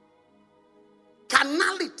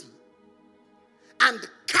 Carnality and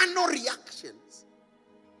carnal reactions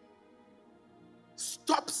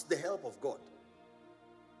stops the help of God.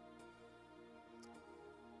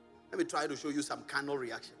 Let me try to show you some carnal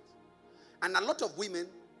reactions. And a lot of women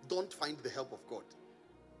don't find the help of God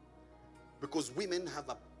because women have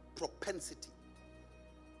a propensity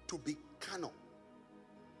to be carnal,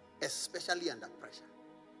 especially under pressure.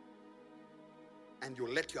 And you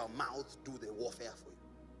let your mouth do the warfare for you.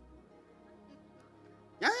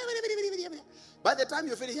 By the time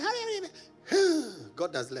you finish,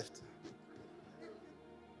 God has left.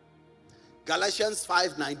 Galatians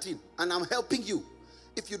 5:19. And I'm helping you.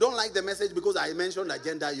 If you don't like the message because I mentioned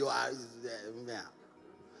agenda, you are there.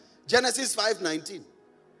 Genesis 5:19.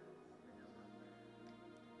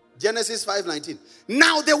 Genesis 5:19.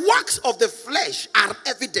 Now the works of the flesh are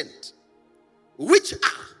evident, which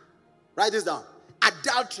are, write this down,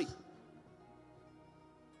 adultery.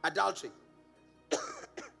 Adultery.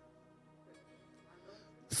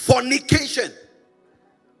 Fornication.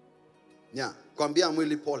 Yeah. Kwambia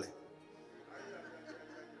mwili pole.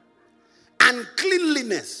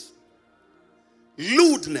 Uncleanliness.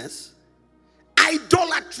 Lewdness.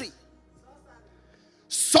 Idolatry.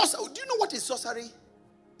 Sorcery. Do you know what is sorcery?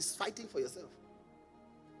 It's fighting for yourself.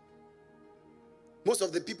 Most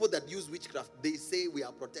of the people that use witchcraft, they say we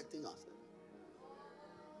are protecting ourselves.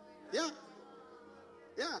 Yeah.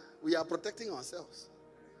 Yeah. We are protecting ourselves.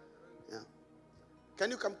 Yeah. Can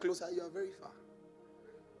you come closer? You are very far.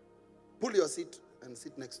 Pull your seat and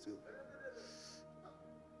sit next to you.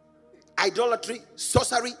 Idolatry,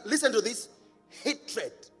 sorcery. Listen to this.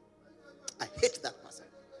 Hatred. I hate that person.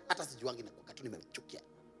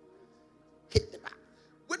 Hate them.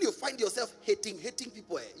 When you find yourself hating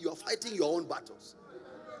people, you are fighting your own battles.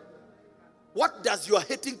 What does your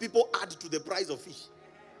hating people add to the price of fish?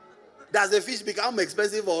 Does the fish become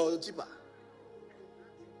expensive or cheaper?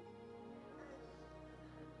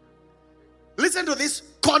 Listen to this.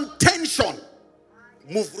 Contention.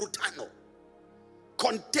 Muvurutano.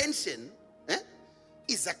 Contention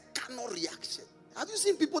is a carnal reaction. Have you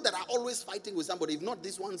seen people that are always fighting with somebody? If not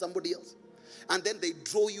this one, somebody else. And then they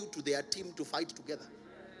draw you to their team to fight together.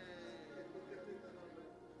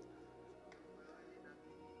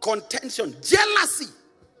 Contention. Jealousy.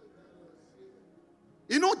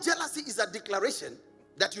 You know, jealousy is a declaration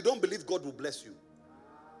that you don't believe God will bless you.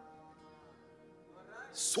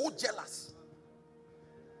 So jealous.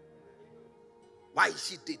 Why is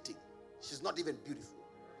she dating? She's not even beautiful.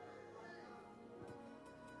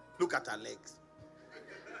 Look at her legs.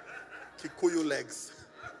 Kikuyu legs.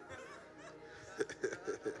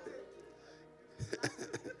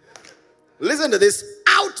 Listen to this.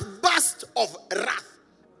 Outburst of wrath.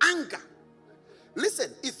 Anger.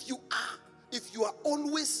 Listen, if you are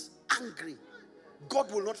always angry,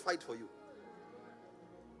 God will not fight for you.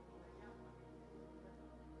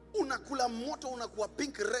 Unakula moto, unakuwa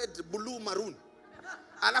pink, red, blue, maroon.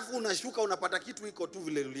 Alafu unashuka unapata kitu iko tu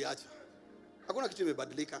vile uliacha. Hakuna kitu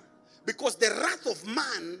imebadilika. Because the wrath of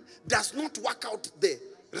man does not work out the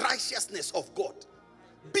righteousness of God.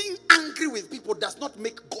 Being angry with people does not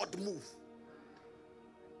make God move.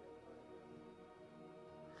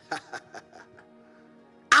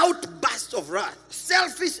 Outburst of wrath,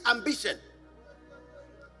 selfish ambition,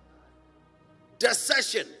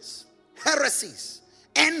 desertions, heresies,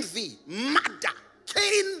 envy, murder.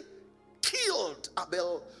 Cain killed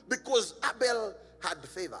Abel because Abel had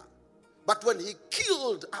favor. But when he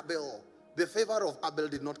killed Abel, the favor of Abel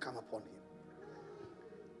did not come upon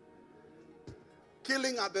him.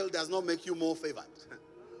 Killing Abel does not make you more favored.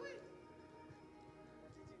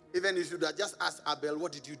 Even you should have just asked Abel,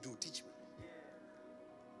 what did you do? Teach me.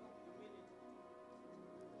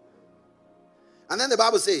 And then the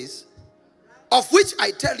Bible says, of which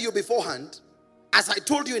I tell you beforehand, as I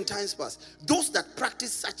told you in times past, those that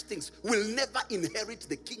practice such things will never inherit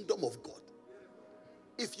the kingdom of God.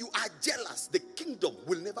 If you are jealous, the kingdom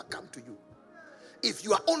will never come to you. If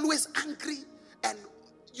you are always angry, and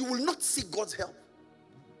you will not see God's help.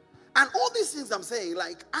 And all these things I'm saying,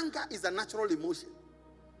 like anger is a natural emotion.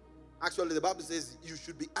 Actually, the Bible says you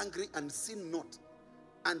should be angry and sin not.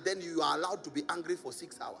 And then you are allowed to be angry for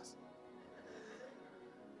 6 hours.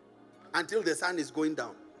 Until the sun is going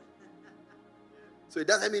down. So it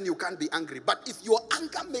doesn't mean you can't be angry. But if your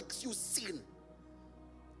anger makes you sin,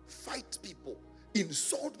 fight people,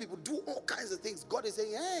 insult people, do all kinds of things, God is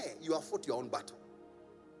saying, hey, you have fought your own battle.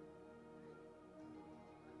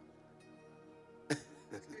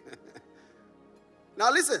 Now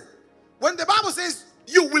listen, when the Bible says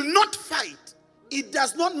you will not fight, it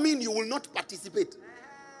does not mean you will not participate.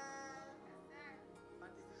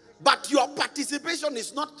 But your participation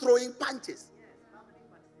is not throwing punches.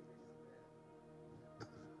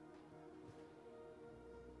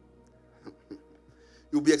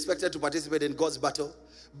 You'll be expected to participate in God's battle,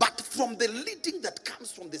 but from the leading that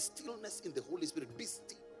comes from the stillness in the Holy Spirit, be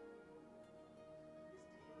still.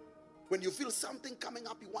 When you feel something coming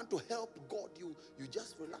up, you want to help God, you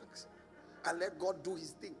just relax and let God do his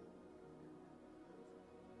thing.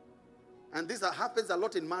 And this happens a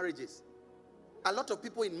lot in marriages. A lot of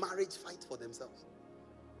people in marriage fight for themselves.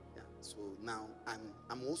 Yeah. So now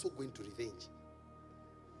I'm also going to revenge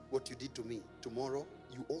what you did to me. Tomorrow,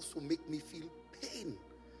 you also make me feel pain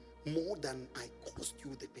more than I caused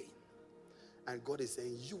you the pain. And God is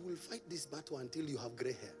saying, you will fight this battle until you have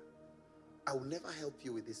gray hair. I will never help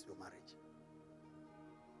you with this, your marriage.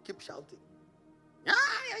 Keep shouting.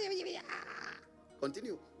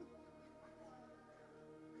 Continue.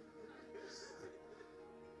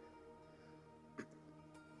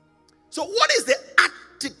 So what is the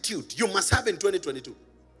attitude you must have in 2022?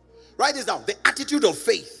 Write this down. The attitude of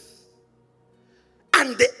faith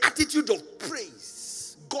and the attitude of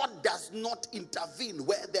praise. God does not intervene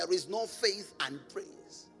where there is no faith and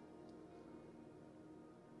praise.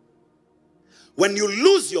 When you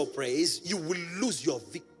lose your praise, you will lose your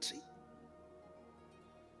victory.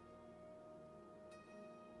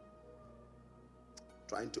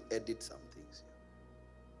 Trying to edit some things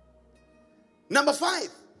here. Number 5,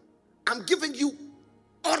 I'm giving you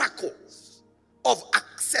oracles of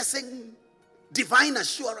accessing divine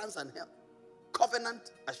assurance and help.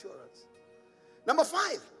 Covenant assurance. Number 5,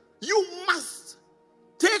 you must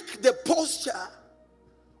take the posture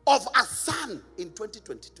of a son in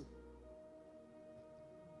 2022.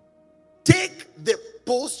 Take the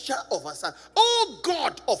posture of a son. Oh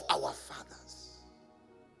God of our fathers.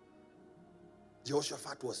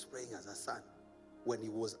 Jehoshaphat was praying as a son when he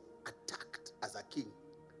was attacked as a king.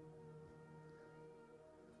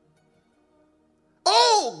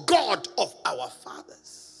 Oh God of our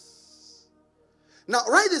fathers. Now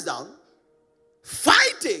write this down.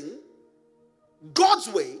 Fighting God's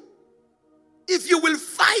way, if you will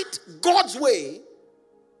fight God's way,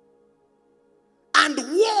 and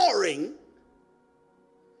warring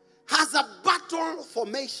has a battle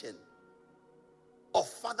formation of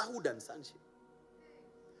fatherhood and sonship.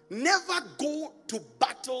 Never go to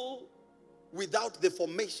battle without the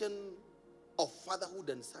formation of fatherhood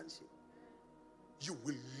and sonship. You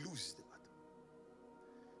will lose the battle.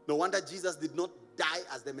 No wonder Jesus did not die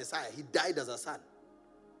as the Messiah. He died as a son.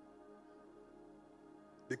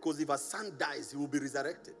 Because if a son dies, he will be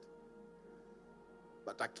resurrected.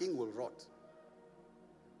 But a king will rot.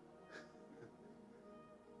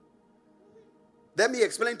 Let me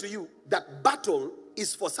explain to you that battle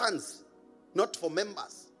is for sons, not for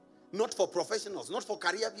members, not for professionals, not for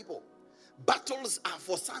career people. Battles are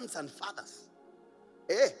for sons and fathers.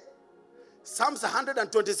 Psalms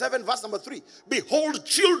 127 verse number 3. Behold,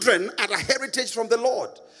 children are a heritage from the Lord.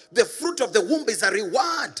 The fruit of the womb is a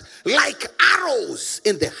reward. Like arrows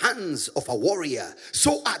in the hands of a warrior,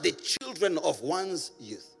 so are the children of one's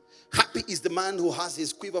youth. Happy is the man who has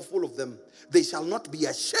his quiver full of them. They shall not be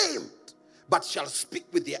ashamed, but shall speak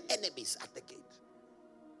with their enemies at the gate.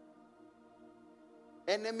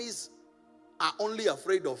 Enemies are only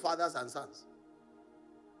afraid of fathers and sons,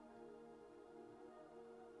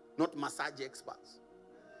 not massage experts.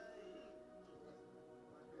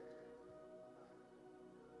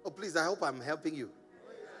 Oh, please, I hope I'm helping you.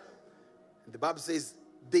 And the Bible says,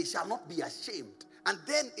 they shall not be ashamed. And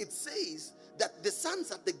then it says that the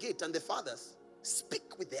sons at the gate and the fathers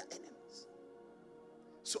speak with their enemies.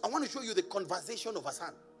 So I want to show you the conversation of a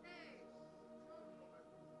son.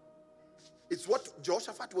 It's what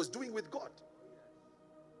Jehoshaphat was doing with God.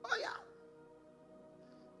 Oh yeah.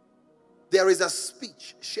 There is a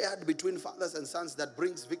speech shared between fathers and sons that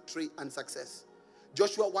brings victory and success.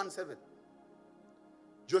 Joshua 1:7.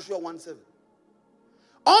 Joshua 1:7.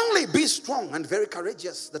 Only be strong and very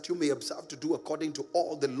courageous, that you may observe to do according to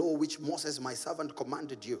all the law which Moses my servant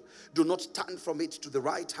commanded you. Do not turn from it to the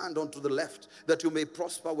right hand or to the left, that you may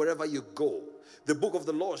prosper wherever you go. The book of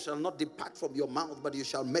the law shall not depart from your mouth, but you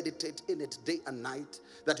shall meditate in it day and night,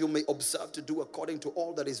 that you may observe to do according to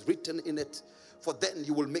all that is written in it. For then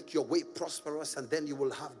you will make your way prosperous, and then you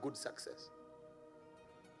will have good success.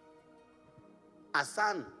 A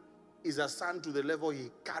son is a son to the level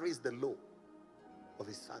he carries the law of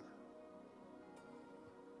his father.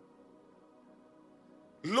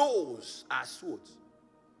 Laws are swords.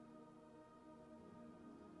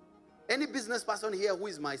 Any business person here who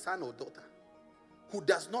is my son or daughter, who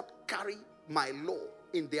does not carry my law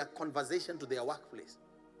in their conversation to their workplace,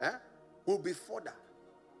 will be fodder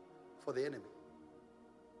for the enemy.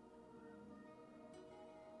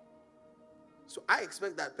 So I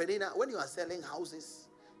expect that, Penina, when you are selling houses,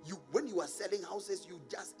 you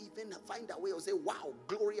just even find a way of saying, wow,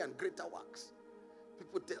 glory and greater works.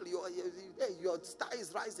 People tell you, hey, your star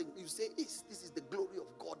is rising. You say, this is the glory of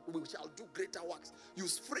God. We shall do greater works. You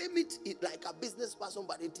frame it like a business person,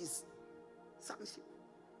 but it is sonship.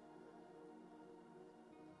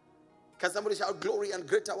 Can somebody shout glory and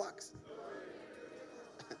greater works?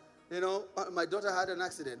 My daughter had an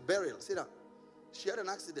accident. Beryl, sit down. She had an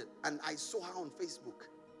accident, and I saw her on Facebook.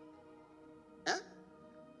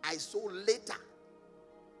 I saw later.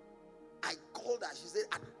 I called her. She said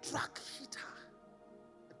a truck hit her.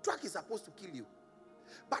 A truck is supposed to kill you.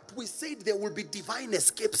 But we said there will be divine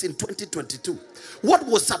escapes in 2022. What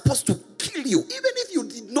was supposed to kill you, even if you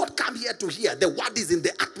did not come here to hear, the word is in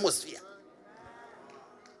the atmosphere.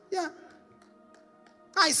 Yeah.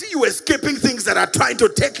 I see you escaping things that are trying to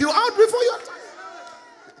take you out before your time.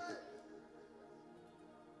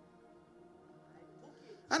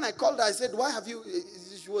 And I called her. I said, why have you,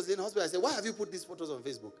 she was in hospital. I said, why have you put these photos on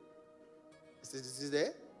Facebook? I said, is it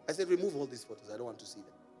there? I said, remove all these photos. I don't want to see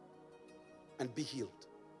them. And be healed.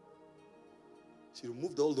 She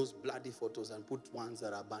removed all those bloody photos and put ones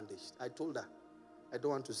that are bandaged. I told her, I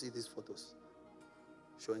don't want to see these photos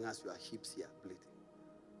showing us your hips here bleeding.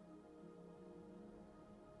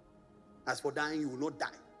 As for dying, you will not die.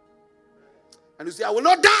 And you say, I will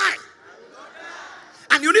not die.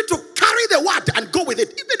 And you need to carry the word and go with it.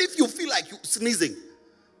 Even if you feel like you're sneezing.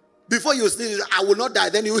 Before you sneeze, I will not die.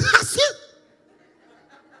 Then you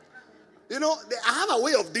I have a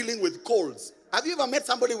way of dealing with colds. Have you ever met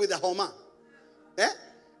somebody with a homa?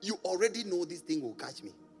 You already know this thing will catch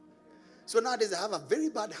me. So nowadays I have a very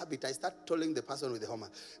bad habit. I start telling the person with the homa,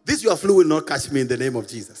 this your flu will not catch me in the name of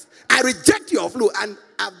Jesus. I reject your flu. And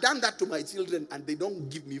I've done that to my children and they don't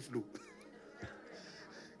give me flu.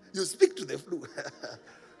 You speak to the flu.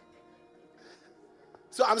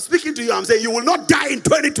 So I'm speaking to you. I'm saying you will not die in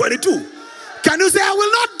 2022. Can you say I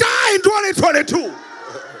will not die in 2022?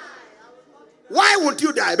 Why won't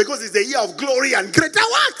you die? Because it's the year of glory and greater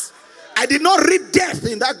works. I did not read death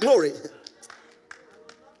in that glory.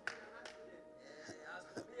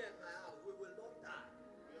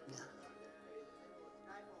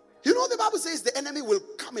 The Bible says the enemy will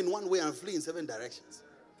come in one way and flee in 7 directions.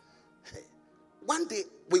 One day,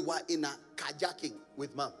 we were in a carjacking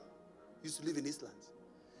with Mom. Used to live in Eastlands.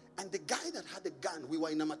 And the guy that had the gun, we were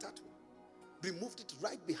in a matatu, removed it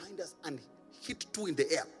right behind us and hit 2 in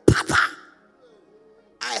the air. Papa!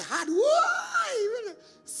 I had,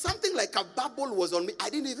 something like a bubble was on me. I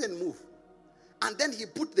didn't even move. And then he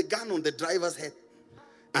put the gun on the driver's head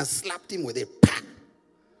and slapped him with it. Pam!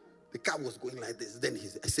 The car was going like this. Then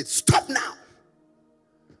I said, stop now!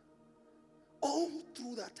 All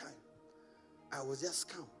through that time, I was just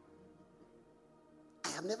calm. I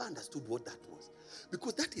have never understood what that was.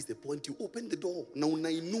 Because that is the point. You open the door. Na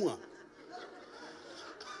unainua.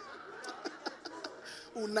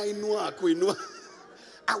 Unainua, kuinua.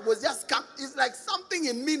 I was just calm. It's like something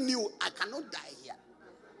in me knew I cannot die here.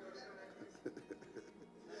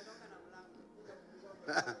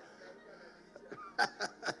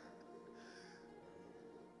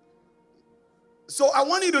 So I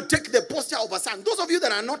want you to take the posture of a son. Those of you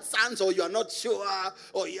that are not sons, or you are not sure,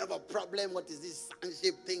 or you have a problem, what is this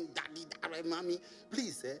sonship thing, daddy, mommy,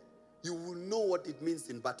 please, you will know what it means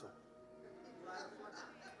in battle.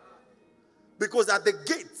 Because at the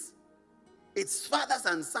gates, it's fathers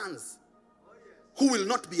and sons who will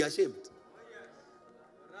not be ashamed.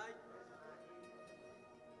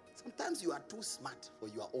 Sometimes you are too smart for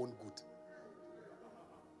your own good.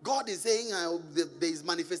 God is saying there is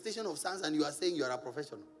manifestation of sons and you are saying you are a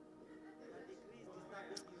professional.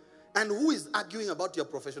 And who is arguing about your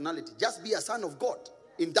professionality? Just be a son of God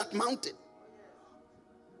in that mountain.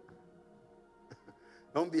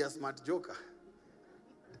 Don't be a smart joker.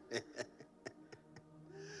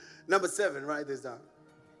 Number 7, write this down.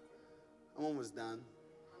 I'm almost done.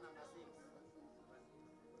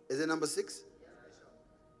 Is it number 6?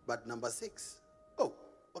 But number 6. Oh,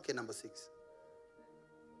 okay, number 6.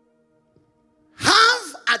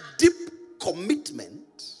 Have a deep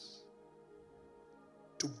commitment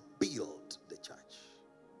to build the church.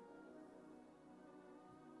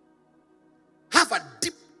 Have a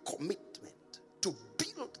deep commitment to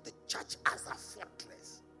build the church as a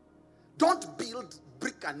fortress. Don't build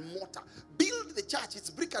brick and mortar. Build the church, it's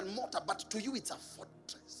brick and mortar, but to you it's a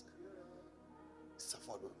fortress. It's a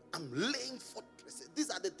fortress. I'm laying fortresses. These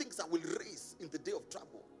are the things I will raise in the day of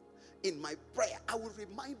trouble. In my prayer, I will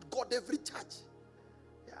remind God every church.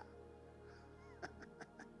 Yeah.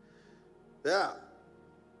 Yeah.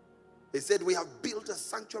 He said, we have built a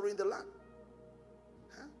sanctuary in the land.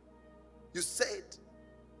 Huh? You said,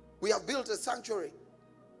 we have built a sanctuary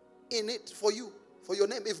in it for you, for your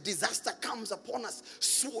name. If disaster comes upon us,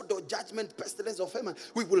 sword or judgment, pestilence or famine,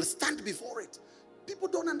 we will stand before it. People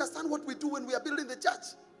don't understand what we do when we are building the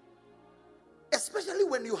church. Especially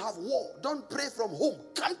when you have war. Don't pray from home.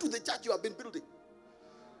 Come to the church you have been building.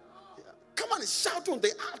 Yeah. Come and shout on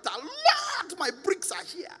the altar, Lord, my bricks are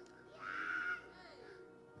here.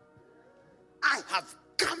 I have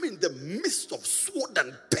come in the midst of sword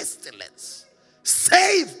and pestilence.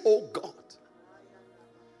 Save, oh God.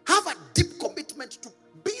 Have a deep commitment to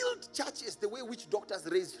build churches the way which doctors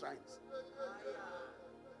raise shrines.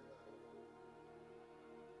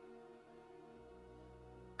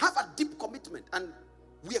 Have a deep commitment. And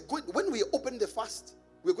we are going, when we open the fast,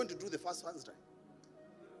 we're going to do the fast drive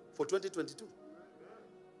for 2022.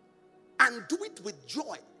 And do it with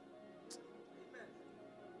joy.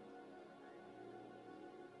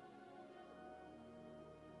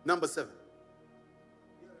 Number 7.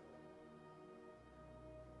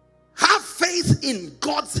 Have faith in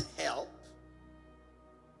God's help.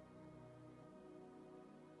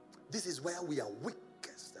 This is where we are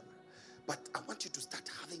weakest. But I want you to start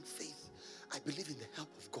having faith. I believe in the help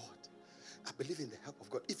of God. I believe in the help of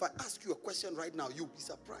God. If I ask you a question right now, you'll be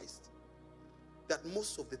surprised that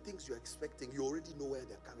most of the things you're expecting, you already know where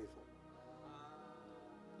they're coming from.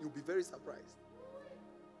 You'll be very surprised.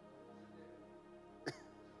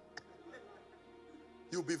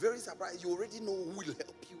 You'll be very surprised. You already know who will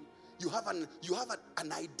help you. You have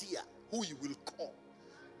an idea who you will call.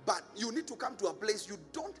 But you need to come to a place you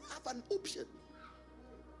don't have an option.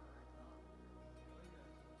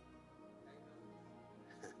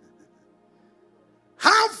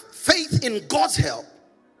 Have faith in God's help,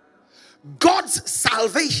 God's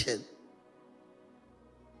salvation.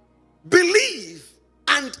 Believe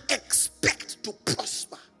and expect to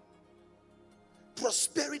prosper.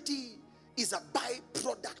 Prosperity is a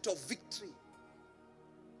byproduct of victory.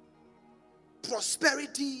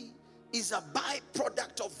 Prosperity is a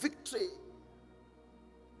byproduct of victory.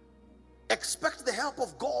 Expect the help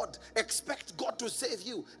of God. Expect God to save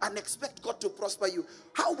you and expect God to prosper you.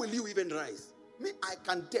 How will you even rise? I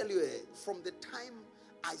can tell you, from the time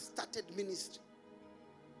I started ministry,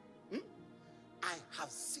 I have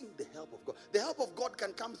seen the help of God. The help of God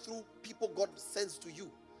can come through people God sends to you,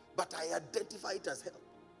 but I identify it as help.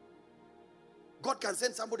 God can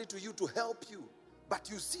send somebody to you to help you, but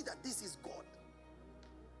you see that this is God.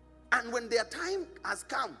 And when their time has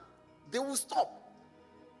come, they will stop.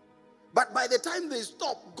 But by the time they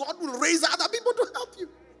stop, God will raise other people to help you.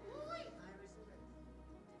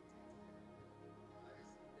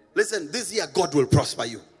 Listen, this year God will prosper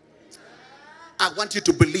you. I want you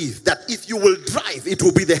to believe that if you will drive, it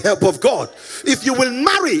will be the help of God. If you will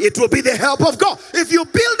marry, it will be the help of God. If you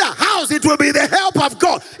build a house, it will be the help of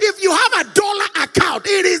God. If you have a dollar account,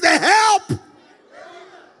 it is the help.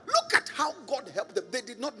 Look at how God helped them. They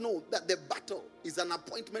did not know that the battle is an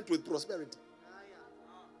appointment with prosperity.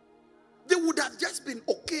 They would have just been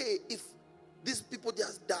okay if these people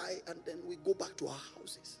just die and then we go back to our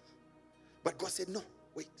houses. But God said, no,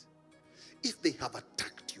 wait. If they have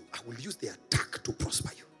attacked you, I will use the attack to prosper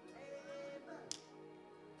you.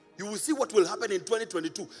 You will see what will happen in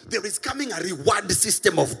 2022. There is coming a reward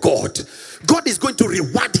system of God. God is going to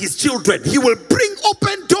reward his children. He will bring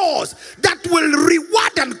open doors that will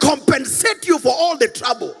reward and compensate you for all the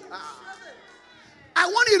trouble. I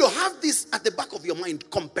want you to have this at the back of your mind.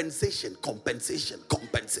 Compensation, compensation,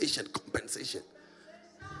 compensation, compensation.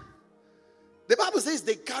 The Bible says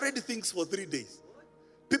they carried things for 3 days.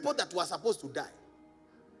 People that were supposed to die.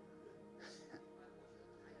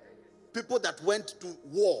 People that went to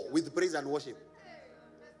war with praise and worship.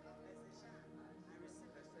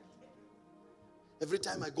 Every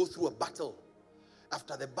time I go through a battle,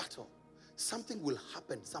 after the battle, something will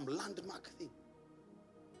happen, some landmark thing.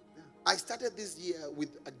 Yeah. I started this year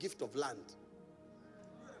with a gift of land.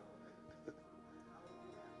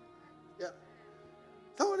 Yeah.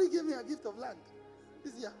 Somebody gave me a gift of land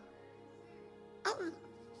this year.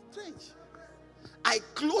 Strange. I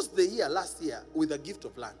closed the year last year with a gift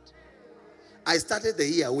of land. I started the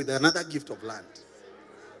year with another gift of land.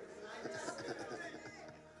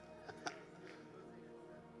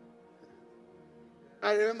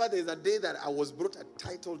 I remember there's a day that I was brought a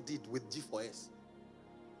title deed with G4S.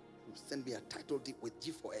 Send me a title deed with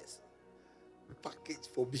G4S. Package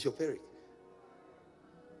for Bishop Eric.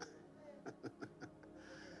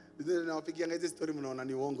 Nawapigia hizi story mnaona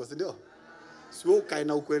ni uongo, si ndio? Sio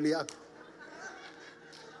kaina ukweli yako.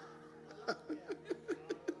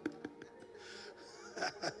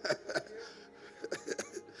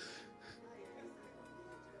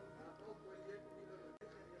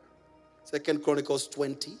 Second Chronicles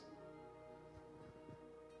 20,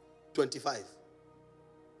 25.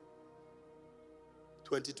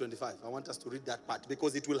 2025. I want us to read that part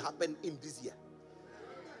because it will happen in this year.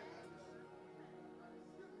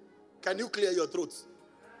 Can you clear your throats?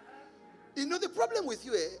 You know the problem with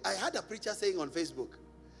you, I had a preacher saying on Facebook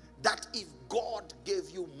that if God gave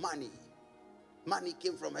you money, money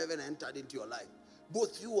came from heaven and entered into your life,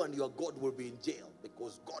 both you and your God will be in jail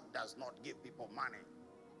because God does not give people money.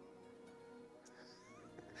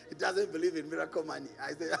 He doesn't believe in miracle money.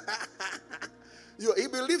 I say, he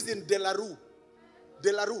believes in Delarue.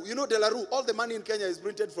 Delarue. You know Delarue? All the money in Kenya is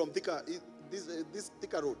printed from Thika, this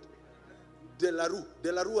Thika road. Delarue.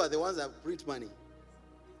 Delarue are the ones that print money.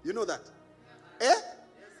 You know that? Yes,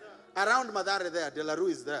 around Madare there, Delarue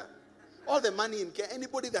is there. All the money in Kenya,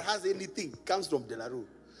 anybody that has anything comes from Delarue.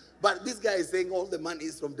 But this guy is saying all the money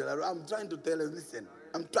is from Delarue. I'm trying to tell him, listen,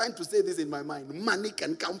 I'm trying to say this in my mind. Money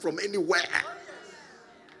can come from anywhere.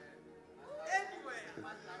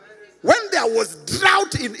 When there was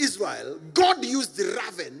drought in Israel, God used the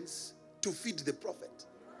ravens to feed the prophet.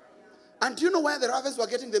 And do you know where the ravens were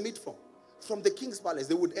getting the meat from? From the king's palace.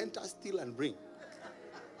 They would enter, steal, and bring.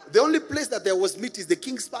 The only place that there was meat is the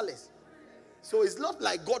king's palace. So it's not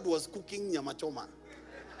like God was cooking nyamachoma.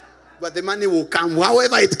 But the money will come.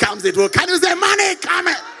 However it comes, it will. Can you say money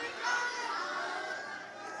coming?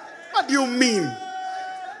 What do you mean?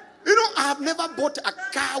 You know, I have never bought a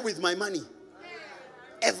car with my money.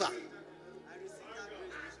 Ever.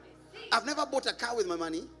 I've never bought a car with my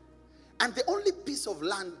money. And the only piece of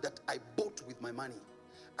land that I bought with my money,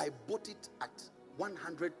 I bought it at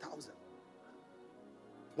 100,000.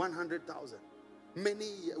 100,000.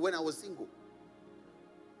 When I was single.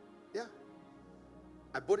 Yeah.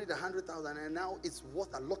 I bought it 100,000 and now it's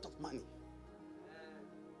worth a lot of money.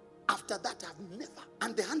 After that, I've never.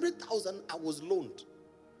 And the 100,000 I was loaned.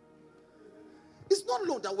 It's not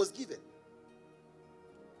loaned, I was given.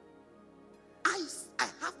 I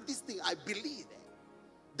have this thing, I believe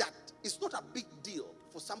that it's not a big deal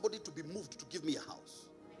for somebody to be moved to give me a house.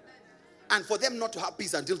 And for them not to have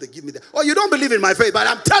peace until they give me that. Oh, you don't believe in my faith, but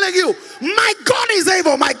I'm telling you, my God is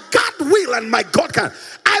able, my God will, and my God can.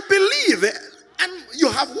 I believe, and you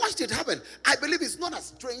have watched it happen. I believe it's not a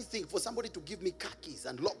strange thing for somebody to give me car keys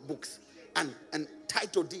and logbooks and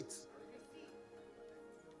title deeds.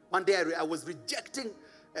 One day I was rejecting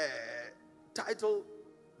title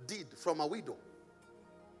deed from a widow.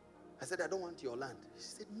 I said, I don't want your land. She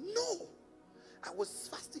said, no. I was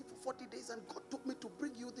fasting for 40 days and God told me to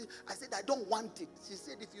bring you this. I said, I don't want it. She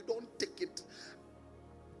said, if you don't take it,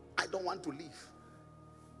 I don't want to leave.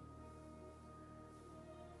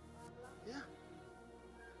 Yeah.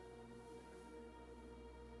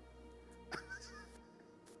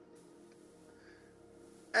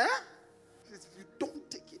 She said, if you don't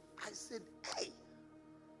take it. I said, hey.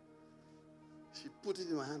 She put it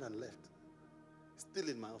in my hand and left. Still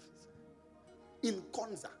in my office. In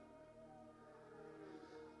Konza.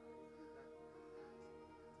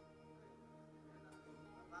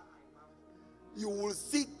 You will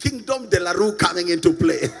see Kingdom Delarue coming into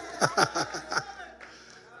play.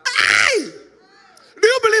 Hey! Do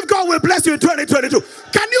you believe God will bless you in 2022?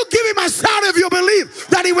 Can you give him a shout if you believe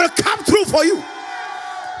that he will come through for you?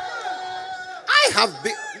 I have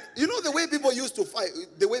been, you know the way people used to fight,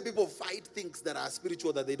 the way people fight things that are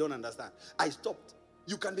spiritual that they don't understand. I stopped.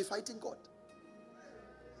 You can be fighting God.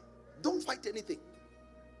 Don't fight anything.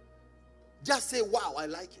 Just say, wow, I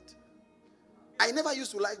like it. I never used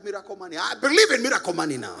to like miracle money. I believe in miracle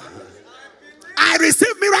money now. I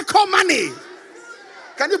receive miracle money.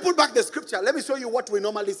 Can you put back the scripture? Let me show you what we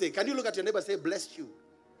normally say. Can you look at your neighbor and say, bless you?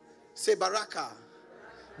 Say, Baraka.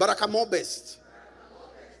 Baraka more best.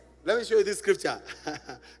 Let me show you this scripture.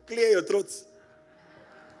 Clear your throats.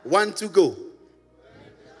 1, 2, go.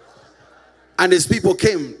 and his people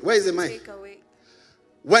came. Where is the mic? Take away.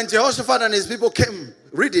 When Jehoshaphat and his people came,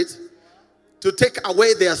 read it, to take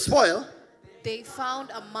away their spoil, they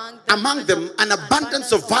found among them an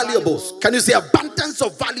abundance of valuables. Can you say abundance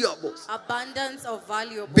of valuables? Abundance of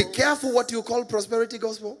valuables. Be careful what you call prosperity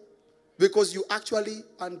gospel, because you actually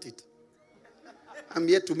want it. I'm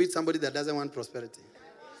yet to meet somebody that doesn't want prosperity.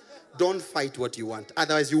 Don't fight what you want,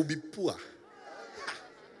 otherwise you will be poor.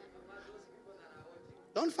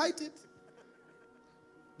 Don't fight it.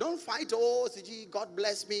 Don't fight, oh, CG, God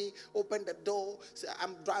bless me, open the door, say,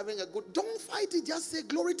 I'm driving a good... Don't fight it, just say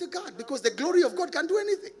glory to God, because the glory of God can do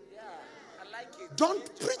anything. Yeah, I like it. Don't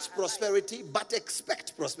preach prosperity, but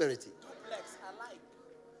expect prosperity.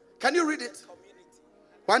 Can you read it?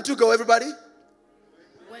 1, 2, go, everybody.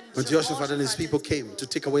 When Jehoshaphat and his people came to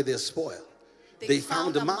take away their spoil, they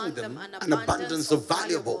found among them an abundance of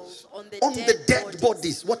valuables on the dead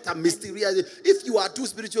bodies. What a mysterious. If you are too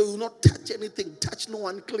spiritual, you will not touch anything. Touch no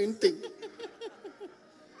unclean thing.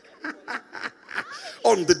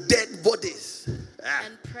 On the dead bodies.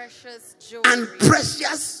 And precious jewelry. And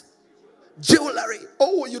precious jewelry.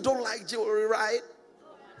 Oh, you don't like jewelry, right?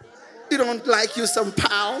 You don't like you some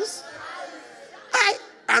pounds? Right?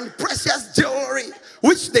 And precious jewelry,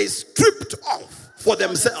 which they stripped off for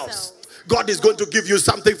themselves. God is going to give you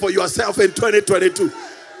something for yourself in 2022.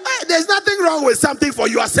 Hey, there's nothing wrong with something for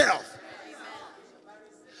yourself.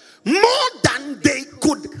 More than they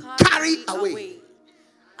could carry away.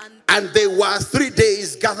 And they were 3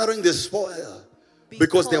 days gathering the spoil,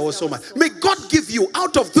 because there was so much. May God give you,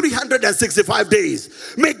 out of 365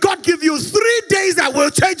 days, may God give you 3 days that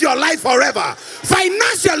will change your life forever.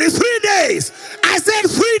 Financially, 3 days. I said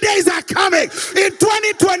 3 days are coming in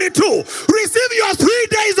 2022. Receive your 3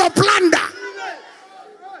 days of plunder.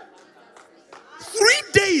 3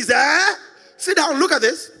 days, Sit down, look at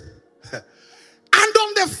this. And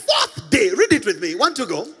on the 4th day, read it with me, 1 to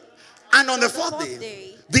go. And on the 4th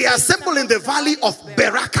day, they assembled in the valley of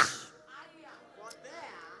Beraka.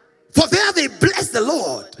 For there they blessed the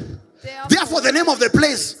Lord. Therefore, the name of the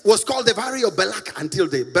place was called the Valley of Beraka until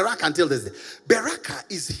this day. Beraka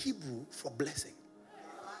is Hebrew for blessing.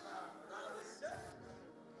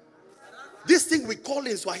 This thing we call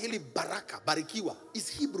in Swahili Baraka, Barikiwa, is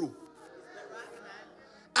Hebrew.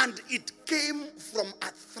 And it came from a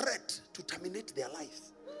threat to terminate their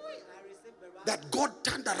lives. That God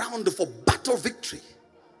turned around for battle victory.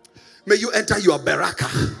 May you enter your Baraka.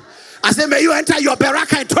 I say, may you enter your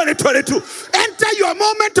Baraka in 2022. Enter your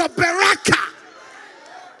moment of Baraka.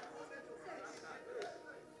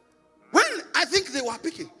 When I think they were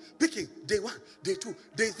picking, day 1, day 2,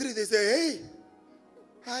 day 3, they say, hey,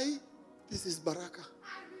 hi, this is Baraka.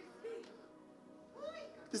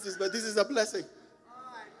 This is a blessing.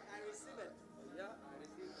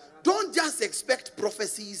 Don't just expect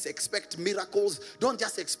prophecies, expect miracles. Don't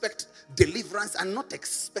just expect deliverance and not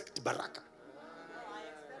expect Baraka.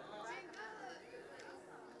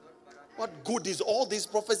 What good is all this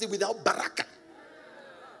prophecy without Baraka?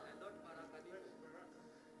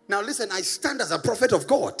 Now listen, I stand as a prophet of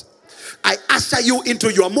God. I usher you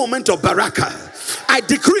into your moment of Baraka. I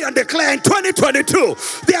decree and declare in 2022,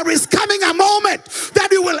 there is coming a moment that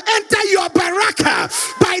you will enter your Baraka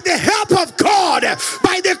by the help of God,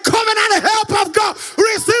 by the covenant help of God.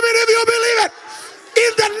 Receive it if you believe it.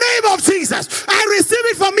 In the name of Jesus, I receive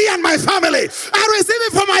it for me and my family. I receive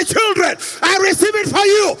it for my children. I receive it for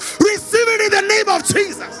you. Receive it in the name of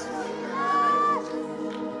Jesus.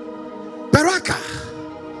 Baraka.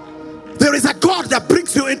 There is a God that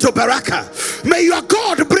brings you into Baraka. May your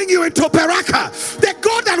God bring you into Baraka. The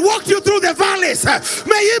God that walked you through the valleys,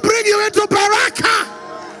 may He bring you into Baraka.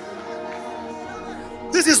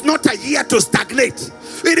 This is not a year to stagnate.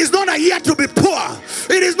 It is not a year to be poor.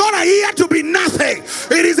 It is not a year to be nothing.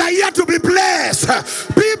 It is a year to be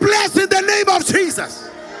blessed. Be blessed in the name of Jesus.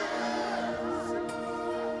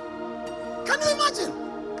 Can you imagine?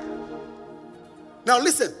 Now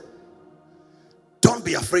listen. Don't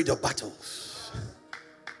be afraid of battles.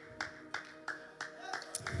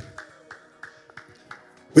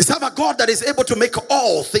 We serve a God that is able to make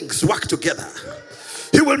all things work together.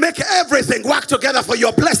 He will make everything work together for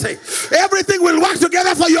your blessing. Everything will work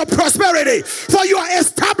together for your prosperity, for your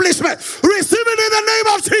establishment. Receive it in the name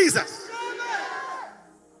of Jesus.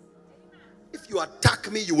 If you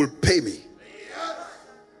attack me, you will pay me.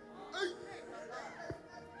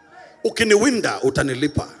 Ukiniwinda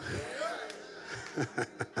utanilipa.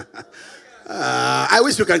 I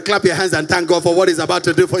wish you can clap your hands and thank God for what He's about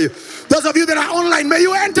to do for you. Those of you that are online, may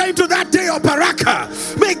you enter into that day of Baraka.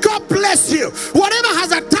 May God bless you. Whatever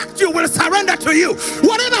has attacked you will surrender to you.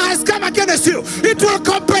 Whatever has come against you, it will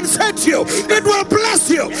compensate you. It will bless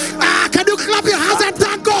you. Can you clap your hands and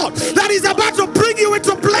thank God that He's about to bring you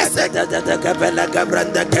into blessing?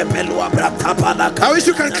 I wish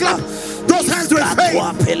you can clap those hands with faith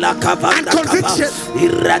and conviction. He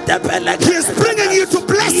is bringing you to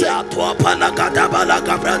blessing.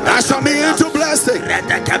 Usher me into blessing.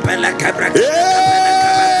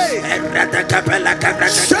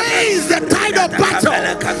 Change the tide of battle.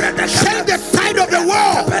 Change the tide of the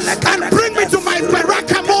world and bring me to my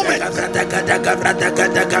Baraka moment. Clap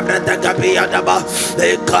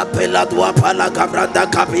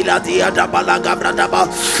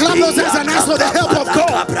those hands and ask for the help of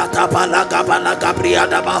God.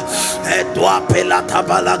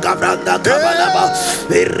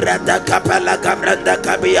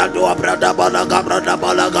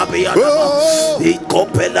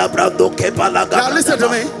 Now listen to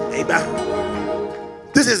me. Amen.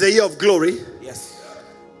 This is a year of glory. Yes.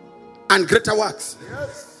 And greater works.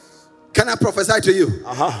 Yes. Can I prophesy to you?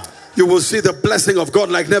 You will see the blessing of God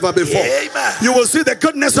like never before. Amen. You will see the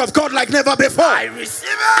goodness of God like never before. I receive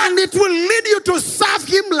it. And it will lead you to serve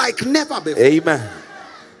Him like never before. Amen.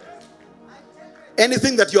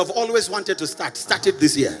 Anything that you have always wanted to start it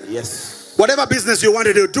this year. Yes. Whatever business you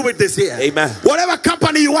wanted to do it this year. Amen. Whatever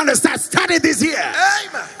company you want to start it this year.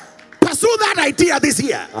 Amen. Pursue that idea this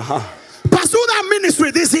year. Pursue that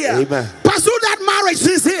ministry this year. Amen. Pursue that marriage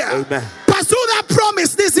this year. Amen. Pursue that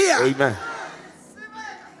promise this year. Amen.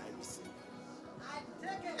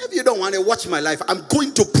 If you don't want to watch my life, I'm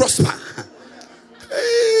going to prosper.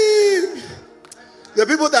 Hey. The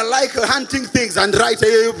people that like hunting things and write,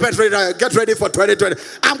 hey, get ready for 2020.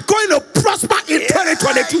 I'm going to prosper in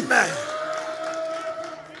 2022. Amen.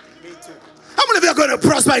 How many of you are going to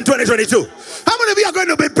prosper in 2022? How many of you are going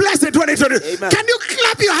to be blessed in 2022? Amen. Can you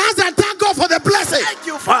clap your hands and thank God for the blessing? Thank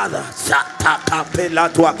you, Father. Tell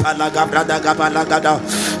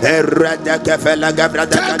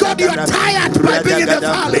God you are tired by being in the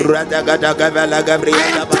valley. I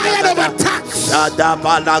am tired of attacks.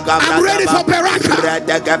 I'm ready for Baraka.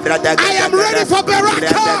 I am ready for Baraka.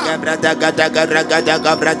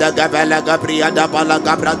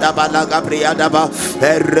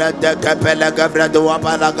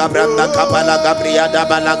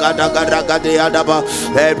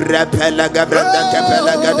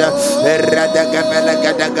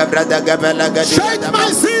 Change my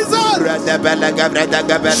season.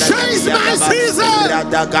 Change my season. Change my season.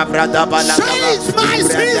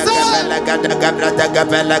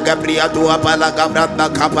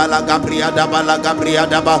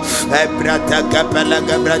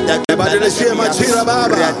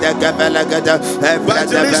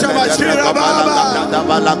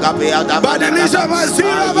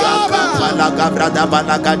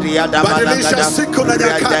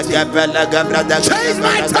 Change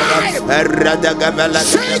my time.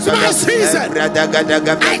 Change my season.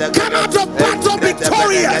 I come out of battle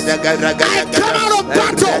victorious. I come out of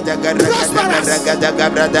battle prosperous.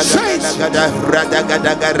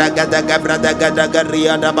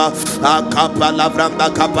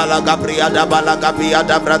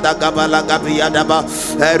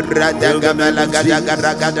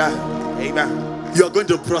 Amen. You are going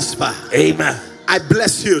to prosper. Amen. I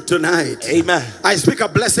bless you tonight. Amen. I speak a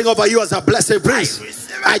blessing over you as a blessing priest.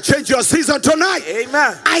 I change your season tonight.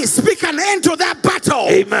 Amen. I speak an end to that battle.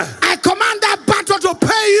 Amen. I command that battle to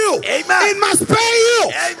pay you. Amen. It must pay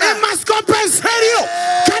you. Amen. It must compensate you.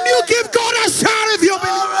 Can you give God a shout if you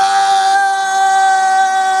believe?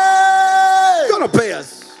 It's gonna pay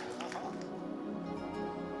us.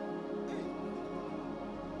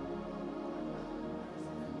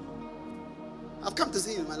 I've come to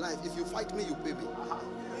see in my life, if you fight me, you pay me.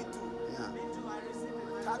 Yeah.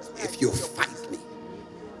 If you fight me,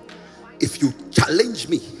 if you challenge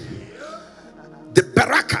me, the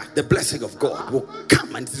Baraka, the blessing of God, will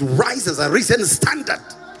come and rise as a recent standard.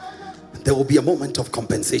 There will be a moment of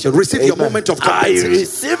compensation. Receive your moment of compensation. I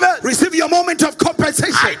receive it. Receive your moment of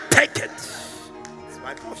compensation. I take it. It's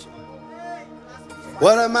my portion.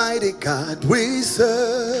 What a mighty God we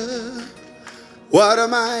serve. What a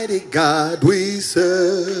mighty God we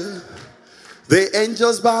serve. The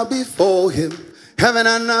angels bow before Him. Heaven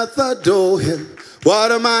and earth adore Him.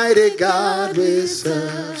 What a mighty God we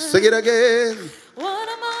serve. Sing it again. What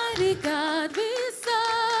a mighty God we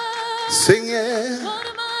serve. Sing it. What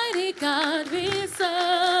a mighty God we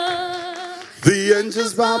serve. The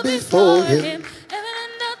angels bow before Him. Heaven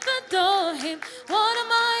and earth adore Him. What a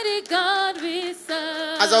mighty God we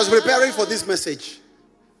serve. As I was preparing for this message,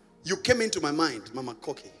 you came into my mind, Mama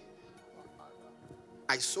Koki.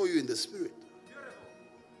 I saw you in the spirit.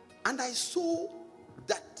 And I saw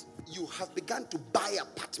that you have begun to buy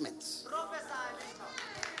apartments.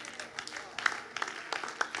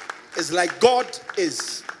 It's like God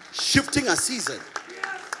is shifting a season.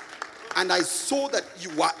 And I saw that you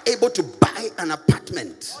were able to buy an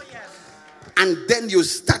apartment. And then you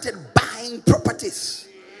started buying properties.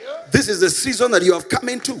 This is the season that you have come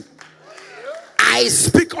into. I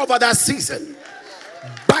speak over that season.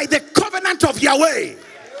 By the covenant of Yahweh.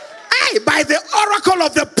 By the oracle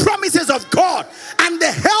of the promises of God and the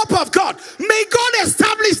help of God, may God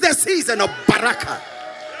establish the season of Baraka.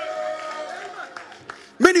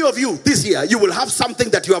 Many of you this year, you will have something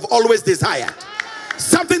that you have always desired.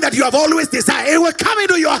 Something that you have always desired. It will come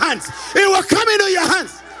into your hands. It will come into your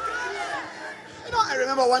hands. You know, I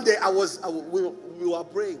remember one day we were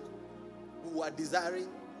praying. We were desiring,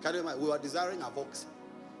 can you imagine? We were desiring a Voxy.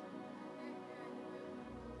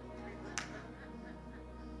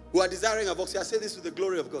 We are desiring a Voxy. I say this to the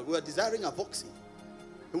glory of God. We are desiring a Voxy.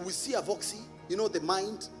 When we see a Voxy, you know,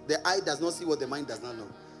 the eye does not see what the mind does not know.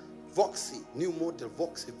 Voxy, new model,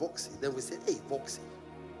 Voxy. Then we say, hey, Voxy.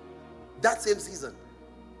 That same season.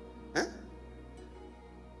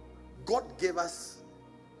 God gave us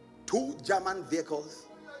 2 German vehicles,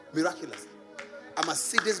 miraculous. A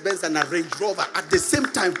Mercedes-Benz and a Range Rover at the same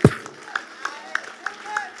time.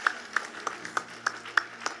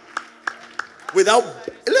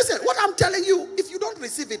 Listen, what I'm telling you, if you don't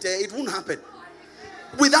receive it, it won't happen.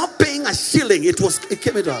 Without paying a shilling, it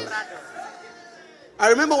came into our life. I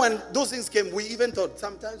remember when those things came, we even thought,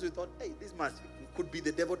 sometimes we thought, hey, this could be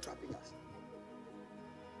the devil trapping us.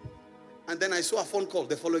 And then I saw a phone call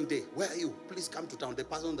the following day. Where are you? Please come to town. The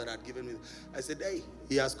person that had given me. I said, hey,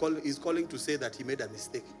 he's calling to say that he made a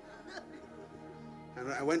mistake.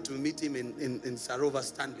 And I went to meet him in Sarova,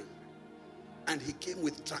 Stanley. And he came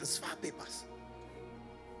with transfer papers.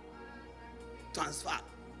 Transfer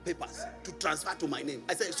papers to transfer to my name.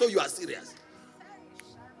 I said, so you are serious?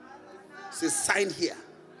 He says, sign here.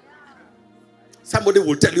 Somebody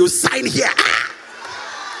will tell you, sign here.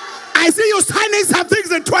 I see you signing some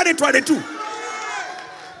things in 2022. You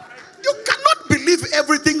cannot believe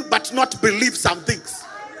everything but not believe some things.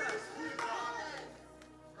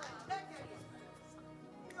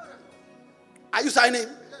 Are you signing?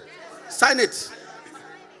 Sign it.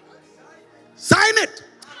 Sign it.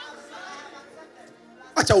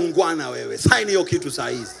 Acha ungwana wewe. Sign hiyo kitu saa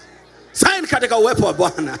hizi. Sign katika uwepo wa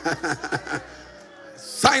Bwana.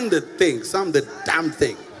 Sign the thing. Sign the damn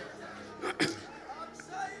thing.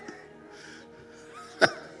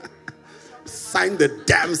 Sign the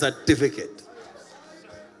damn certificate.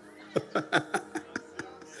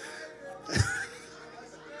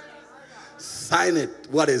 Sign it.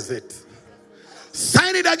 What is it?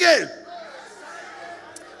 Sign it again.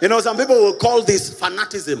 You know, some people will call this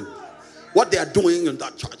fanaticism. What they are doing in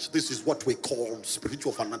that church, this is what we call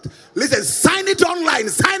spiritual fanatism. Listen, sign it online.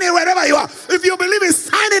 Sign it wherever you are. If you believe it,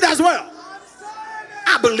 sign it as well.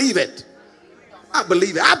 I believe it. I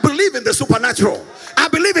believe it. I believe in the supernatural. I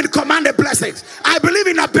believe in commanded blessings. I believe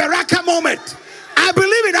in a Baraka moment. I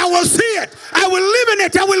believe it. I will see it. I will live in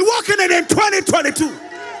it. I will walk in it in 2022.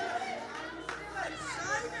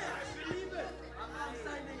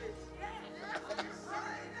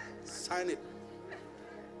 Sign it.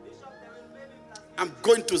 I'm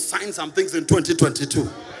going to sign some things in 2022.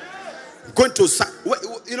 I'm going to sign.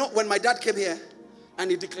 You know, when my dad came here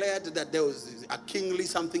and he declared that there was a kingly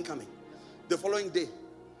something coming, the following day,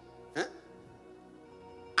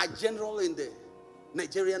 a general in the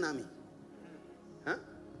Nigerian army,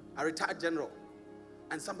 a retired general,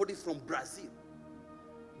 and somebody from Brazil,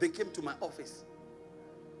 they came to my office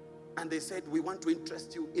and they said, we want to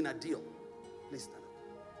interest you in a deal. Please stand up.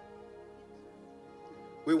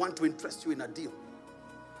 We want to interest you in a deal.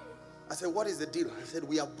 I said, what is the deal? I said,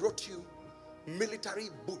 we have brought you military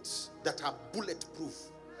boots that are bulletproof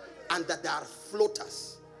and that they are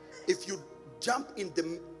floaters. If you jump in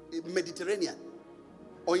the Mediterranean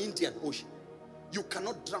or Indian Ocean, you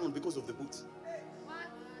cannot drown because of the boots.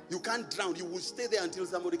 You can't drown. You will stay there until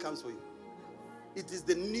somebody comes for you. It is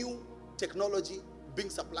the new technology being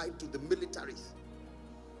supplied to the militaries.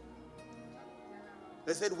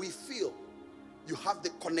 They said, we feel you have the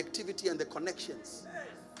connectivity and the connections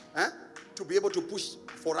to be able to push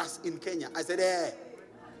for us in Kenya. I said, hey.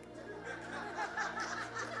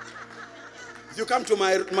 If you come to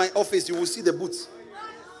my office, you will see the boots.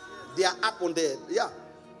 They are up on there. Yeah.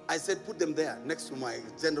 I said, put them there next to my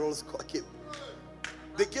general's kit.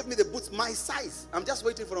 They gave me the boots my size. I'm just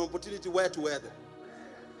waiting for an opportunity where to wear them.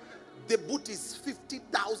 The boot is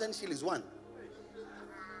 50,000 shillings one.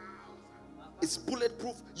 It's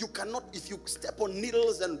bulletproof. You cannot, if you step on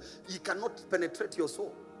needles, and you cannot penetrate your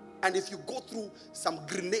soul. And if you go through some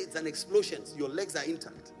grenades and explosions, your legs are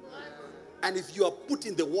intact. And if you are put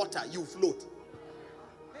in the water, you float.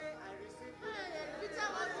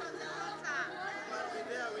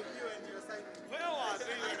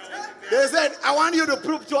 They said, I want you to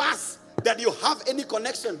prove to us that you have any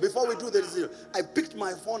connection before we do this. I picked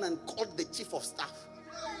my phone and called the chief of staff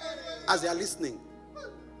as they are listening.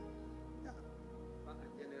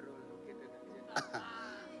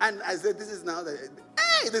 And I said, this is now the...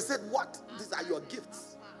 Hey, they said, what? These are your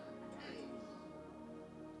gifts.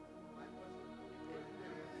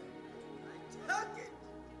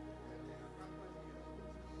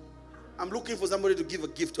 I'm looking for somebody to give a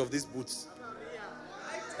gift of these boots.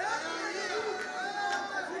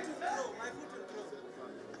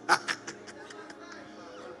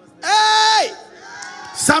 Hey!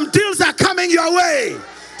 Some deals are coming your way.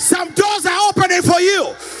 Some doors are opening for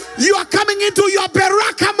you. You are coming into your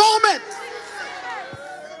Baraka moment.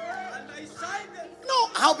 No,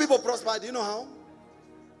 how people prosper, do you know how?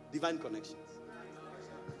 Divine connections.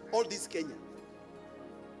 All this Kenya.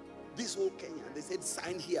 This whole Kenya. They said,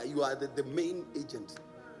 sign here. You are the main agent.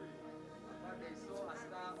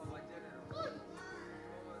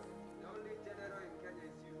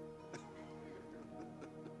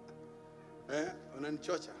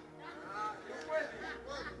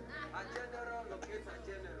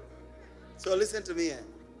 So listen to me.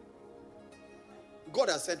 God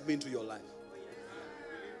has sent me into your life.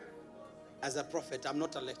 As a prophet, I'm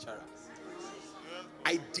not a lecturer.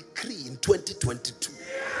 I decree in 2022,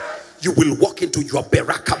 you will walk into your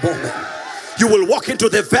Baraka moment. You will walk into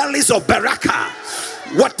the valleys of Baraka.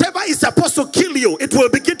 Whatever is supposed to kill you, it will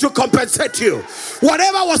begin to compensate you.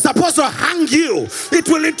 Whatever was supposed to hang you, it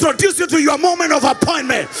will introduce you to your moment of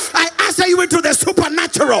appointment. I usher you into the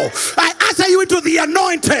supernatural. I usher you into the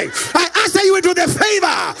anointing. I usher you into the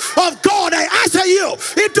favor of God. I usher you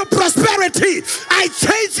into prosperity. I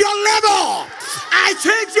change your level. I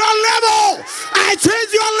change your level. I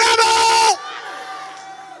change your level.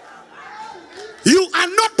 You are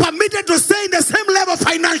not permitted to stay in the same level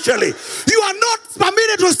financially. You are not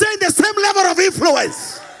permitted to stay in the same level of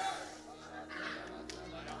influence.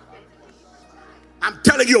 I'm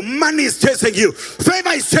telling you, money is chasing you. Favor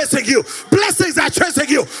is chasing you. Blessings are chasing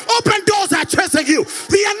you. Open doors are chasing you.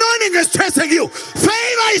 The anointing is chasing you.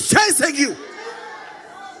 Favor is chasing you.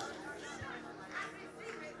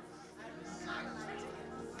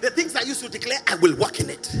 The things I used to declare, I will walk in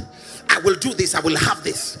it. I will do this. I will have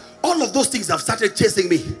this. All of those things have started chasing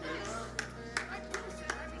me.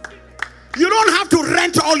 You don't have to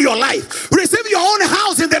rent all your life. Receive your own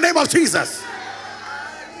house in the name of Jesus.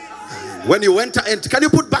 When you enter, and can you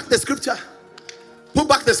put back the scripture? Put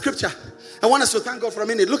back the scripture. I want us to thank God for a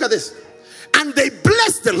minute. Look at this. And they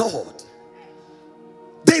blessed the Lord.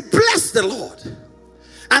 They blessed the Lord.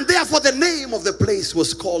 And therefore the name of the place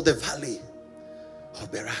was called the Valley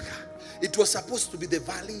of Baraka. It was supposed to be the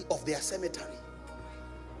valley of their cemetery.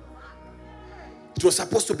 It was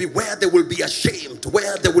supposed to be where they will be ashamed,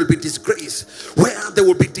 where they will be disgraced, where they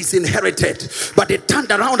will be disinherited. But it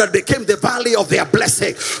turned around and became the valley of their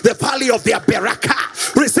blessing, the valley of their Baraka.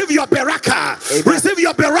 Receive your Baraka. Amen. Receive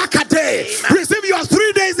your Baraka day. Amen. Receive your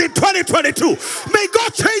 3 days in 2022. May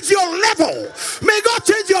God change your level. May God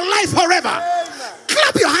change your life forever. Amen.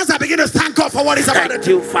 Clap your hands and begin to thank God for what He's about to do. Thank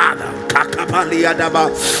you, Father.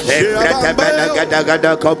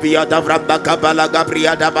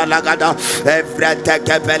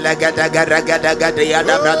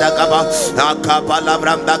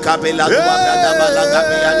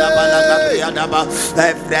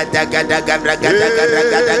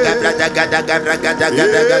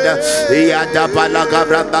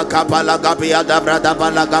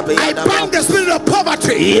 I bind the spirit of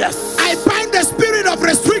poverty. Yes. I bind the spirit of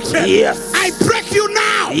restriction. Yes. I break you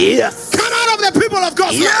now. Yes. Come out of the people of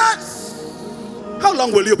God. Yes. How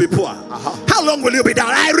long will you be poor? How long will you be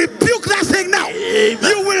down? I rebuke that thing now. Amen.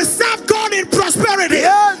 You will serve God in prosperity.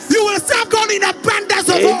 Yes. You will serve God in abundance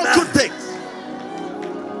of all good things.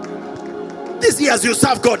 This year as you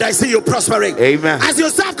serve God, I see you prospering. Amen. As you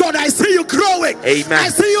serve God, I see you growing. Amen. I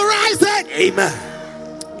see you rising. Amen.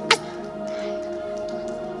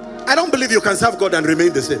 I don't believe you can serve God and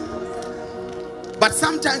remain the same. But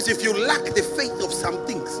sometimes if you lack the faith of some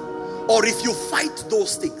things, or if you fight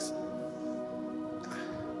those things,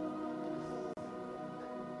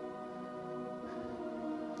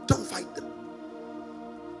 don't fight them.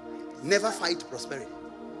 Never fight prosperity.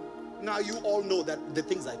 Now you all know that the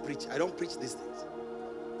things I preach, I don't preach these things.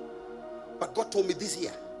 But God told me this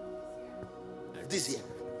year, this year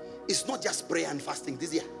is not just prayer and fasting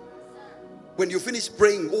this year. When you finish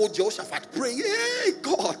praying, oh Jehoshaphat, praying, hey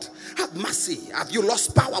God, have mercy. Have you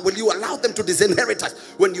lost power? Will you allow them to disinherit us?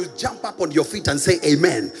 When you jump up on your feet and say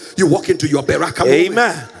amen, you walk into your Beraka moment.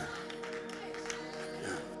 Amen.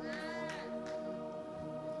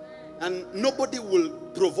 And nobody will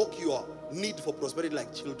provoke your need for prosperity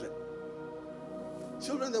like children.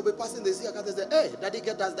 Children, they'll be passing, they see a car, they say, hey, daddy,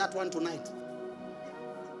 get us that one tonight.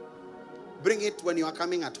 Bring it when you are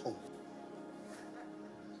coming at home.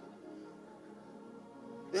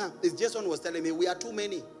 Yeah, this Jason was telling me, we are too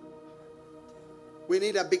many. We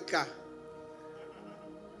need a big car.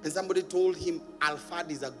 And somebody told him, Alphard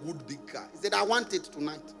is a good big car. He said, I want it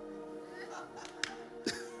tonight.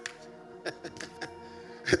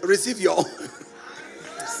 Receive your own.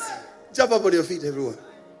 Jump up on your feet, everyone.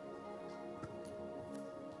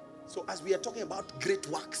 So as we are talking about great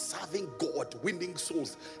work, serving God, winning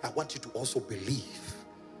souls, I want you to also believe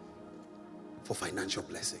for financial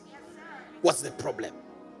blessing. What's the problem?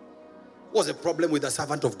 What's the problem with the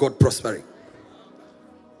servant of God prospering?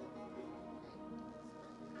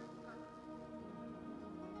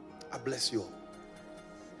 I bless you all.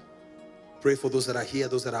 Pray for those that are here,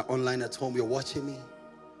 those that are online at home, you're watching me.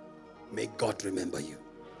 May God remember you.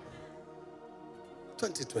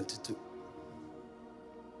 2022.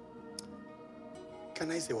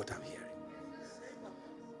 Can I say what I'm hearing?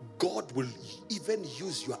 God will even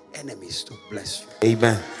use your enemies to bless you.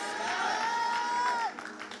 Amen.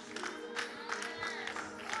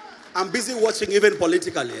 I'm busy watching even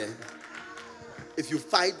politically. If you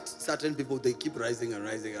fight certain people, they keep rising and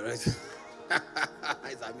rising and rising.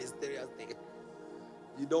 It's a mysterious thing.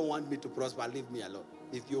 You don't want me to prosper, leave me alone.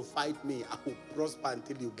 If you fight me, I will prosper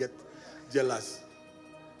until you get jealous.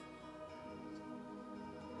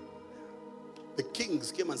 The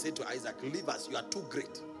kings came and said to Isaac, leave us, you are too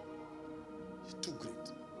great. You're too great.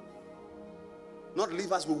 Not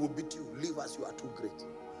leave us, we will beat you. Leave us, you are too great.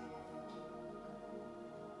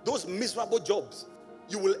 Those miserable jobs,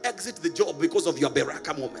 you will exit the job because of your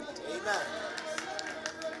Beraka moment. Amen.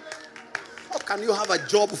 How can you have a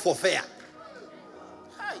job for fair?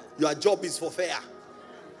 Your job is for fair.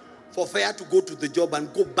 For fair to go to the job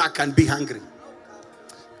and go back and be hungry.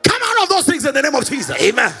 Come out of those things in the name of Jesus.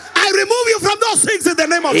 Amen. I remove you from those things in the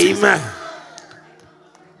name of Jesus. Amen.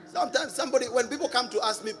 Sometimes when people come to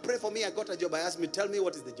ask me, pray for me, I got a job, I ask me, tell me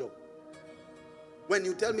what is the job. When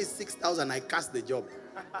you tell me 6,000, I cast the job.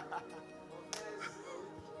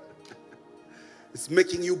 It's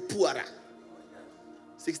making you poorer.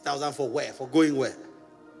 6,000 for where? For going where?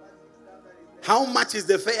 How much is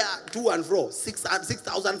the fare to and fro?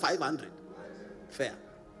 6,500 fare.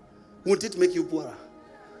 Won't it make you poorer?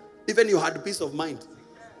 Even you had peace of mind.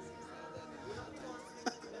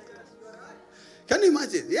 Can you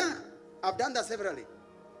imagine? Yeah. I've done that severally.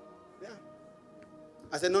 Yeah.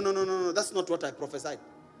 I said, no. That's not what I prophesied.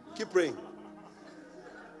 Keep praying.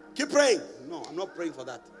 Keep praying. No, I'm not praying for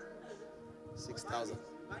that. 6,000.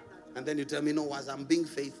 And then you tell me, no, as I'm being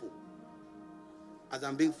faithful. As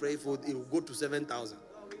I'm being faithful, it will go to 7,000.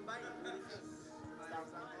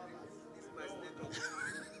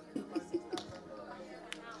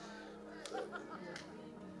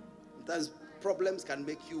 Sometimes problems can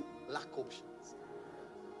make you lack options.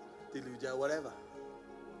 Till you just whatever.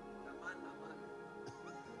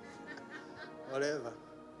 Whatever.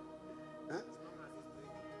 Huh?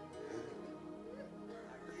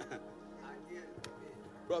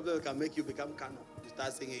 Problems can make you become carnal. You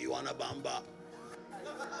start singing, you want a bamba.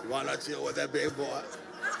 You want to chill with a big boy.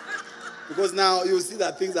 Because now you see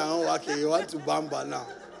that things are not working. You want to bamba now.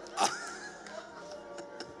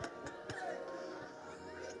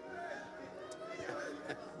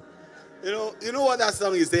 You know what that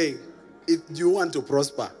song is saying? If you want to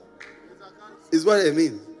prosper, is what it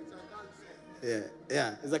means.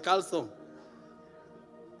 Yeah, it's a cult song.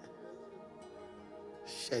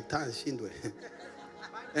 Shaitan Shindwe.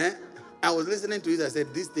 I was listening to it. I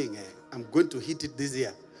said, this thing, I'm going to hit it this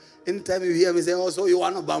year. Anytime you hear me say, oh, so you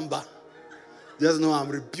want a bamba, just know I'm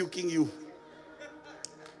rebuking you.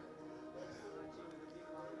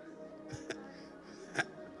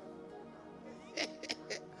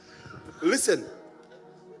 Listen,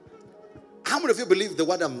 how many of you believe the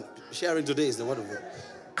word I'm sharing today is the word of God?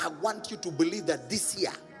 I want you to believe that this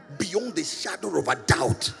year, beyond the shadow of a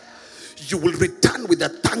doubt, you will return with a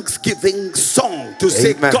thanksgiving song to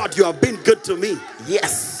say, God, you have been good to me.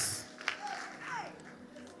 Yes.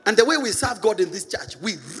 And the way we serve God in this church,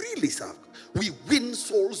 we really serve. We win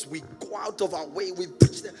souls. We go out of our way. We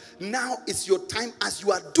preach them. Now it's your time as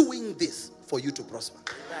you are doing this for you to prosper.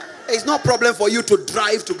 It's no problem for you to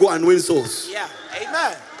drive to go and win souls. Yeah.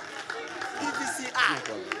 Amen. PVC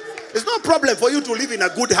It's not a problem for you to live in a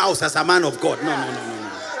good house as a man of God. No.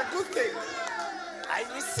 It's a good thing. I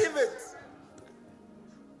receive it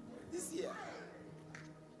this year.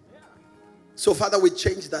 So, Father, we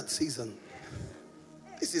change that season.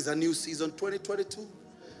 This is a new season, 2022.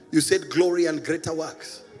 You said glory and greater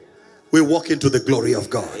works. We walk into the glory of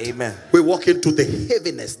God. Amen. We walk into the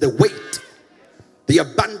heaviness, the weight, the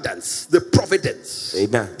abundance, the providence.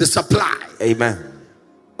 Amen. The supply. Amen.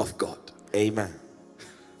 Of God. Amen.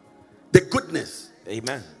 The goodness.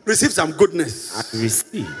 Amen. Receive some goodness. I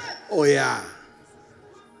receive. Oh yeah.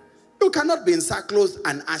 You cannot be in sackcloth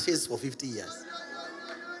and ashes for 50 years.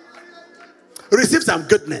 Receive some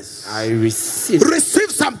goodness. I receive.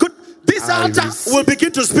 Receive some good. This altar will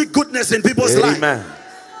begin to speak goodness in people's lives. Amen.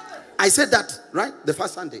 I said that, right? The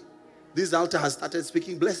first Sunday. This altar has started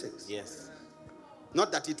speaking blessings. Yes.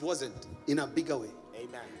 Not that it wasn't, in a bigger way.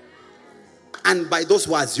 Amen. And by those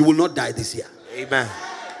words, you will not die this year. Amen.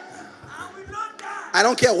 I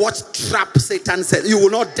don't care what trap Satan said. You will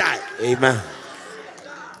not die. Amen.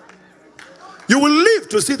 You will live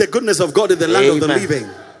to see the goodness of God in the land of the living.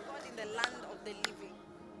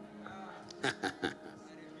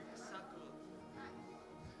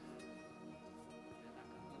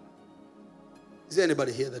 Is there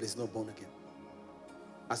anybody here that is not born again?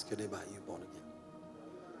 Ask your neighbor, are you born again?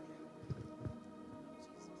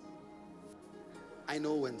 I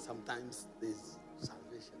know when sometimes there's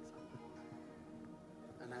salvation.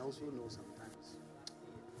 And I also know sometimes.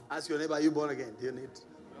 Ask your neighbor, are you born again? Do you need?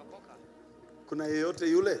 Kuna yeyote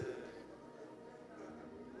yule?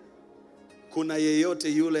 Kuna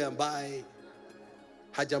yeyote yule ambaye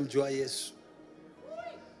hajamjua Yesu?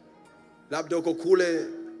 Labda uko kule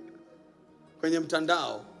kwenye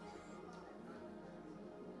mtandao.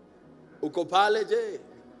 Uko pale je?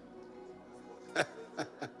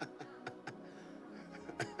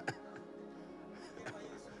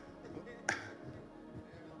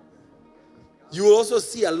 You will also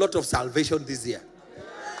see a lot of salvation this year.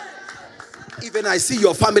 Even I see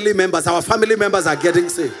your family members, our family members are getting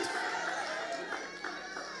saved.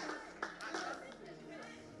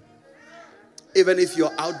 Even if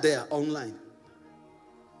you're out there online.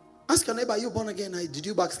 Ask your neighbor, are you born again? Did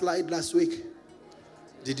you backslide last week?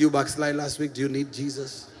 Did you backslide last week? Do you need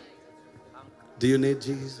Jesus? Do you need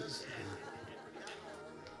Jesus?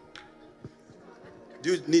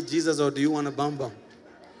 Do you need Jesus or do you want a bum bum?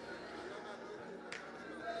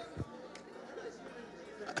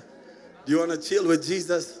 Do you want to chill with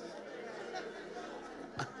Jesus?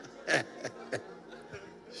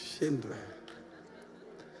 Shindra.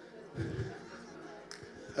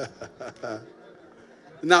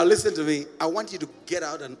 Now listen to me. I want you to get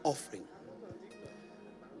out an offering.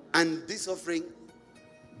 And this offering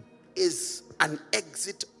is an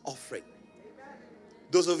exit offering.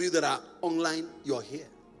 Those of you that are online, you're here.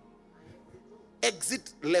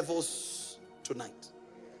 Exit levels tonight.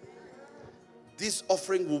 This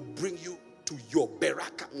offering will bring you to your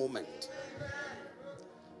Beraka moment.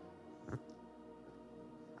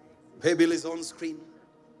 Pay bill is on screen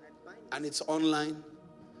and it's online.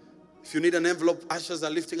 If you need an envelope, ushers are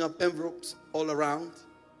lifting up envelopes all around.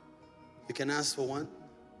 You can ask for one.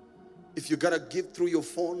 If you got to give through your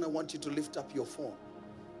phone, I want you to lift up your phone.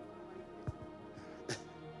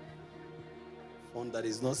 Phone that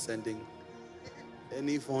is not sending.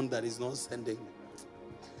 Any phone that is not sending,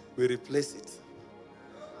 we replace it.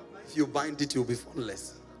 If you bind it, you'll be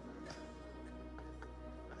phoneless.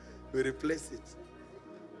 We replace it.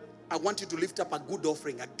 I want you to lift up a good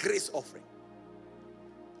offering, a grace offering.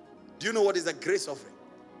 Do you know what is a grace offering?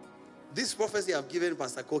 This prophecy I've given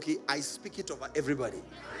Pastor Koki, I speak it over everybody.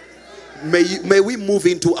 May we move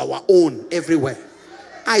into our own everywhere.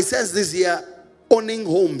 I sense this year, owning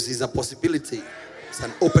homes is a possibility. It's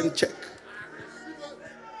an open check.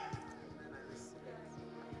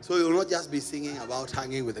 So you'll not just be singing about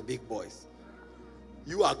hanging with the big boys.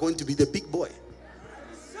 You are going to be the big boy.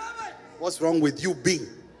 What's wrong with you being?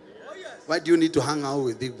 Why do you need to hang out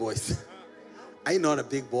with big boys? Are you not a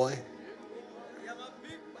big boy?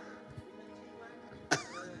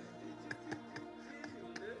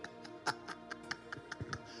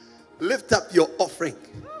 Lift up your offering.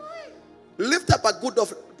 Lift up a good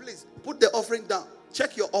offering. Please put the offering down.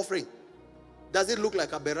 Check your offering. Does it look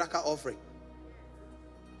like a Beraka offering?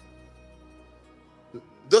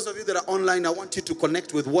 Those of you that are online, I want you to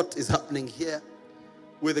connect with what is happening here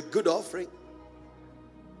with a good offering.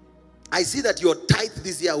 I see that your tithe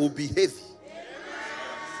this year will be heavy.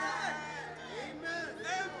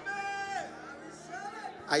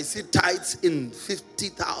 I see tithes in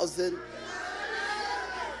 50,000.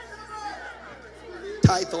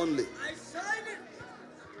 Tithe only.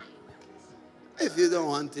 If you don't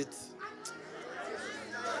want it.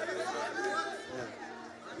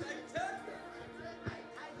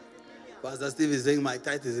 Pastor Steve is saying my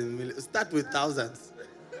tithe is in millions. Start with thousands.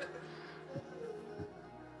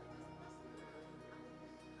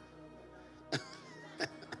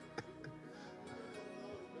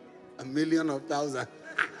 A million of thousands.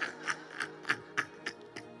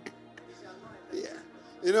 Yeah.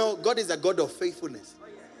 You know, God is a God of faithfulness.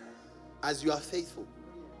 As you are faithful.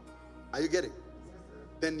 Are you getting?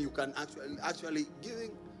 Then you can actually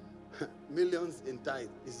giving millions in tithe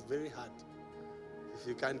is very hard. If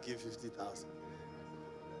you can't give 50,000,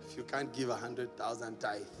 if you can't give 100,000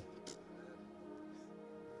 tithe,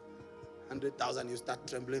 100,000, you start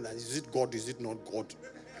trembling. That is it God? Is it not God?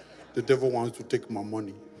 The devil wants to take my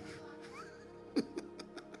money.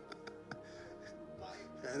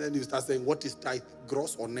 And then you start saying, what is tithe?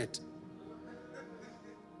 Gross or net?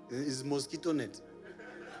 It's mosquito net.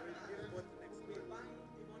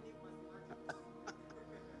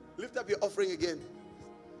 Lift up your offering again.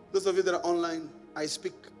 Those of you that are online, I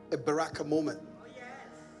speak a Baraka moment.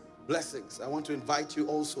 Blessings. I want to invite you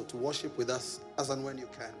also to worship with us as and when you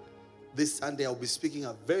can. This Sunday I'll be speaking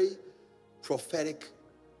a very prophetic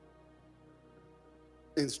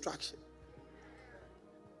instruction.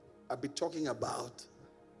 I'll be talking about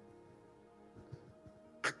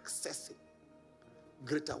accessing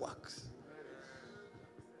greater works.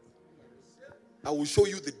 I will show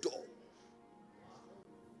you the door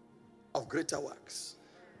of greater works.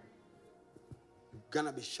 You're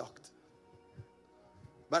gonna be shocked.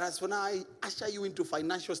 But as for now, I usher you into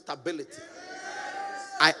financial stability.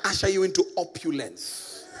 I usher you into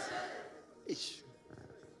opulence. Ish.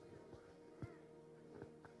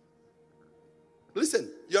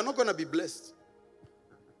 Listen, you're not gonna be blessed.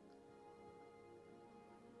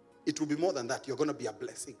 It will be more than that. You're gonna be a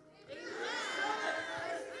blessing.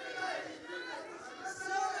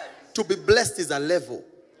 To be blessed is a level.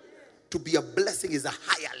 To be a blessing is a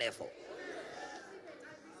higher level.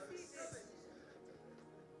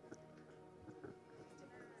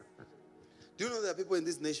 Do you know there are people in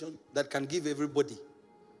this nation that can give everybody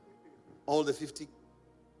all the 50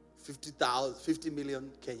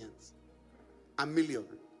 million Kenyans, 1 million,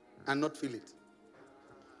 and not feel it?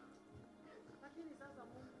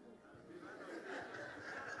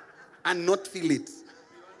 And not feel it.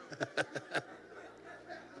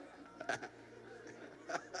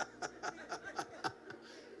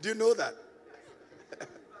 Do you know that?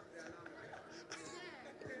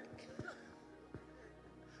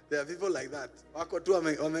 There are people like that. Wako tu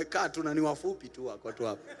wamekaa tu na ni wafupi tu wako tu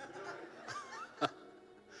hapo.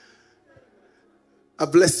 I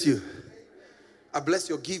bless you. I bless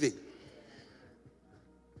your giving.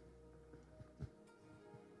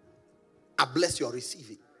 I bless your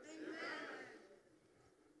receiving.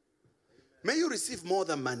 May you receive more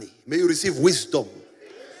than money. May you receive wisdom.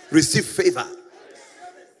 Receive favor.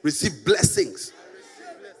 Receive blessings.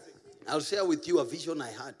 I'll share with you a vision I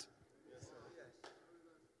had.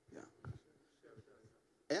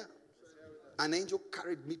 Yeah. An angel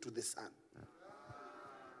carried me to the sun.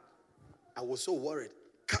 I was so worried.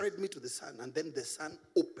 Carried me to the sun, and then the sun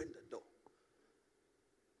opened the door.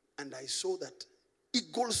 And I saw that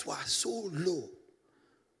eagles were so low.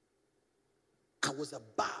 I was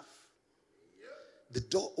above. The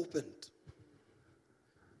door opened.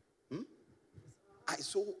 I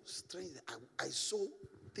saw strange. I saw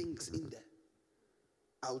things in there.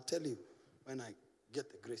 I'll tell you when I get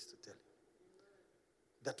the grace to tell you.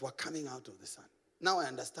 That were coming out of the sun. Now I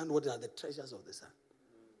understand what are the treasures of the sun.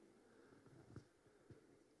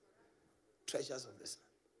 Treasures of the sun.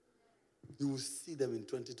 You will see them in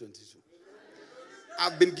 2022.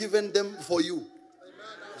 I've been given them for you.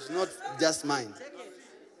 It's not just mine.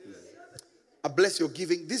 I bless your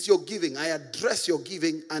giving. This is your giving. I address your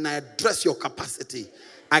giving and I address your capacity.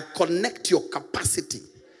 I connect your capacity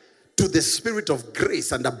to the spirit of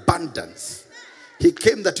grace and abundance. He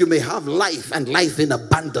came that you may have life and life in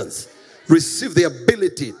abundance. Receive the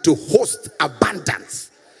ability to host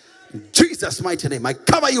abundance. In Jesus' mighty name, I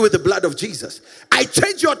cover you with the blood of Jesus. I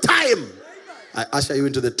change your time. I usher you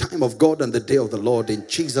into the time of God and the day of the Lord. In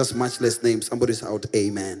Jesus' matchless name, somebody shout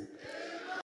amen.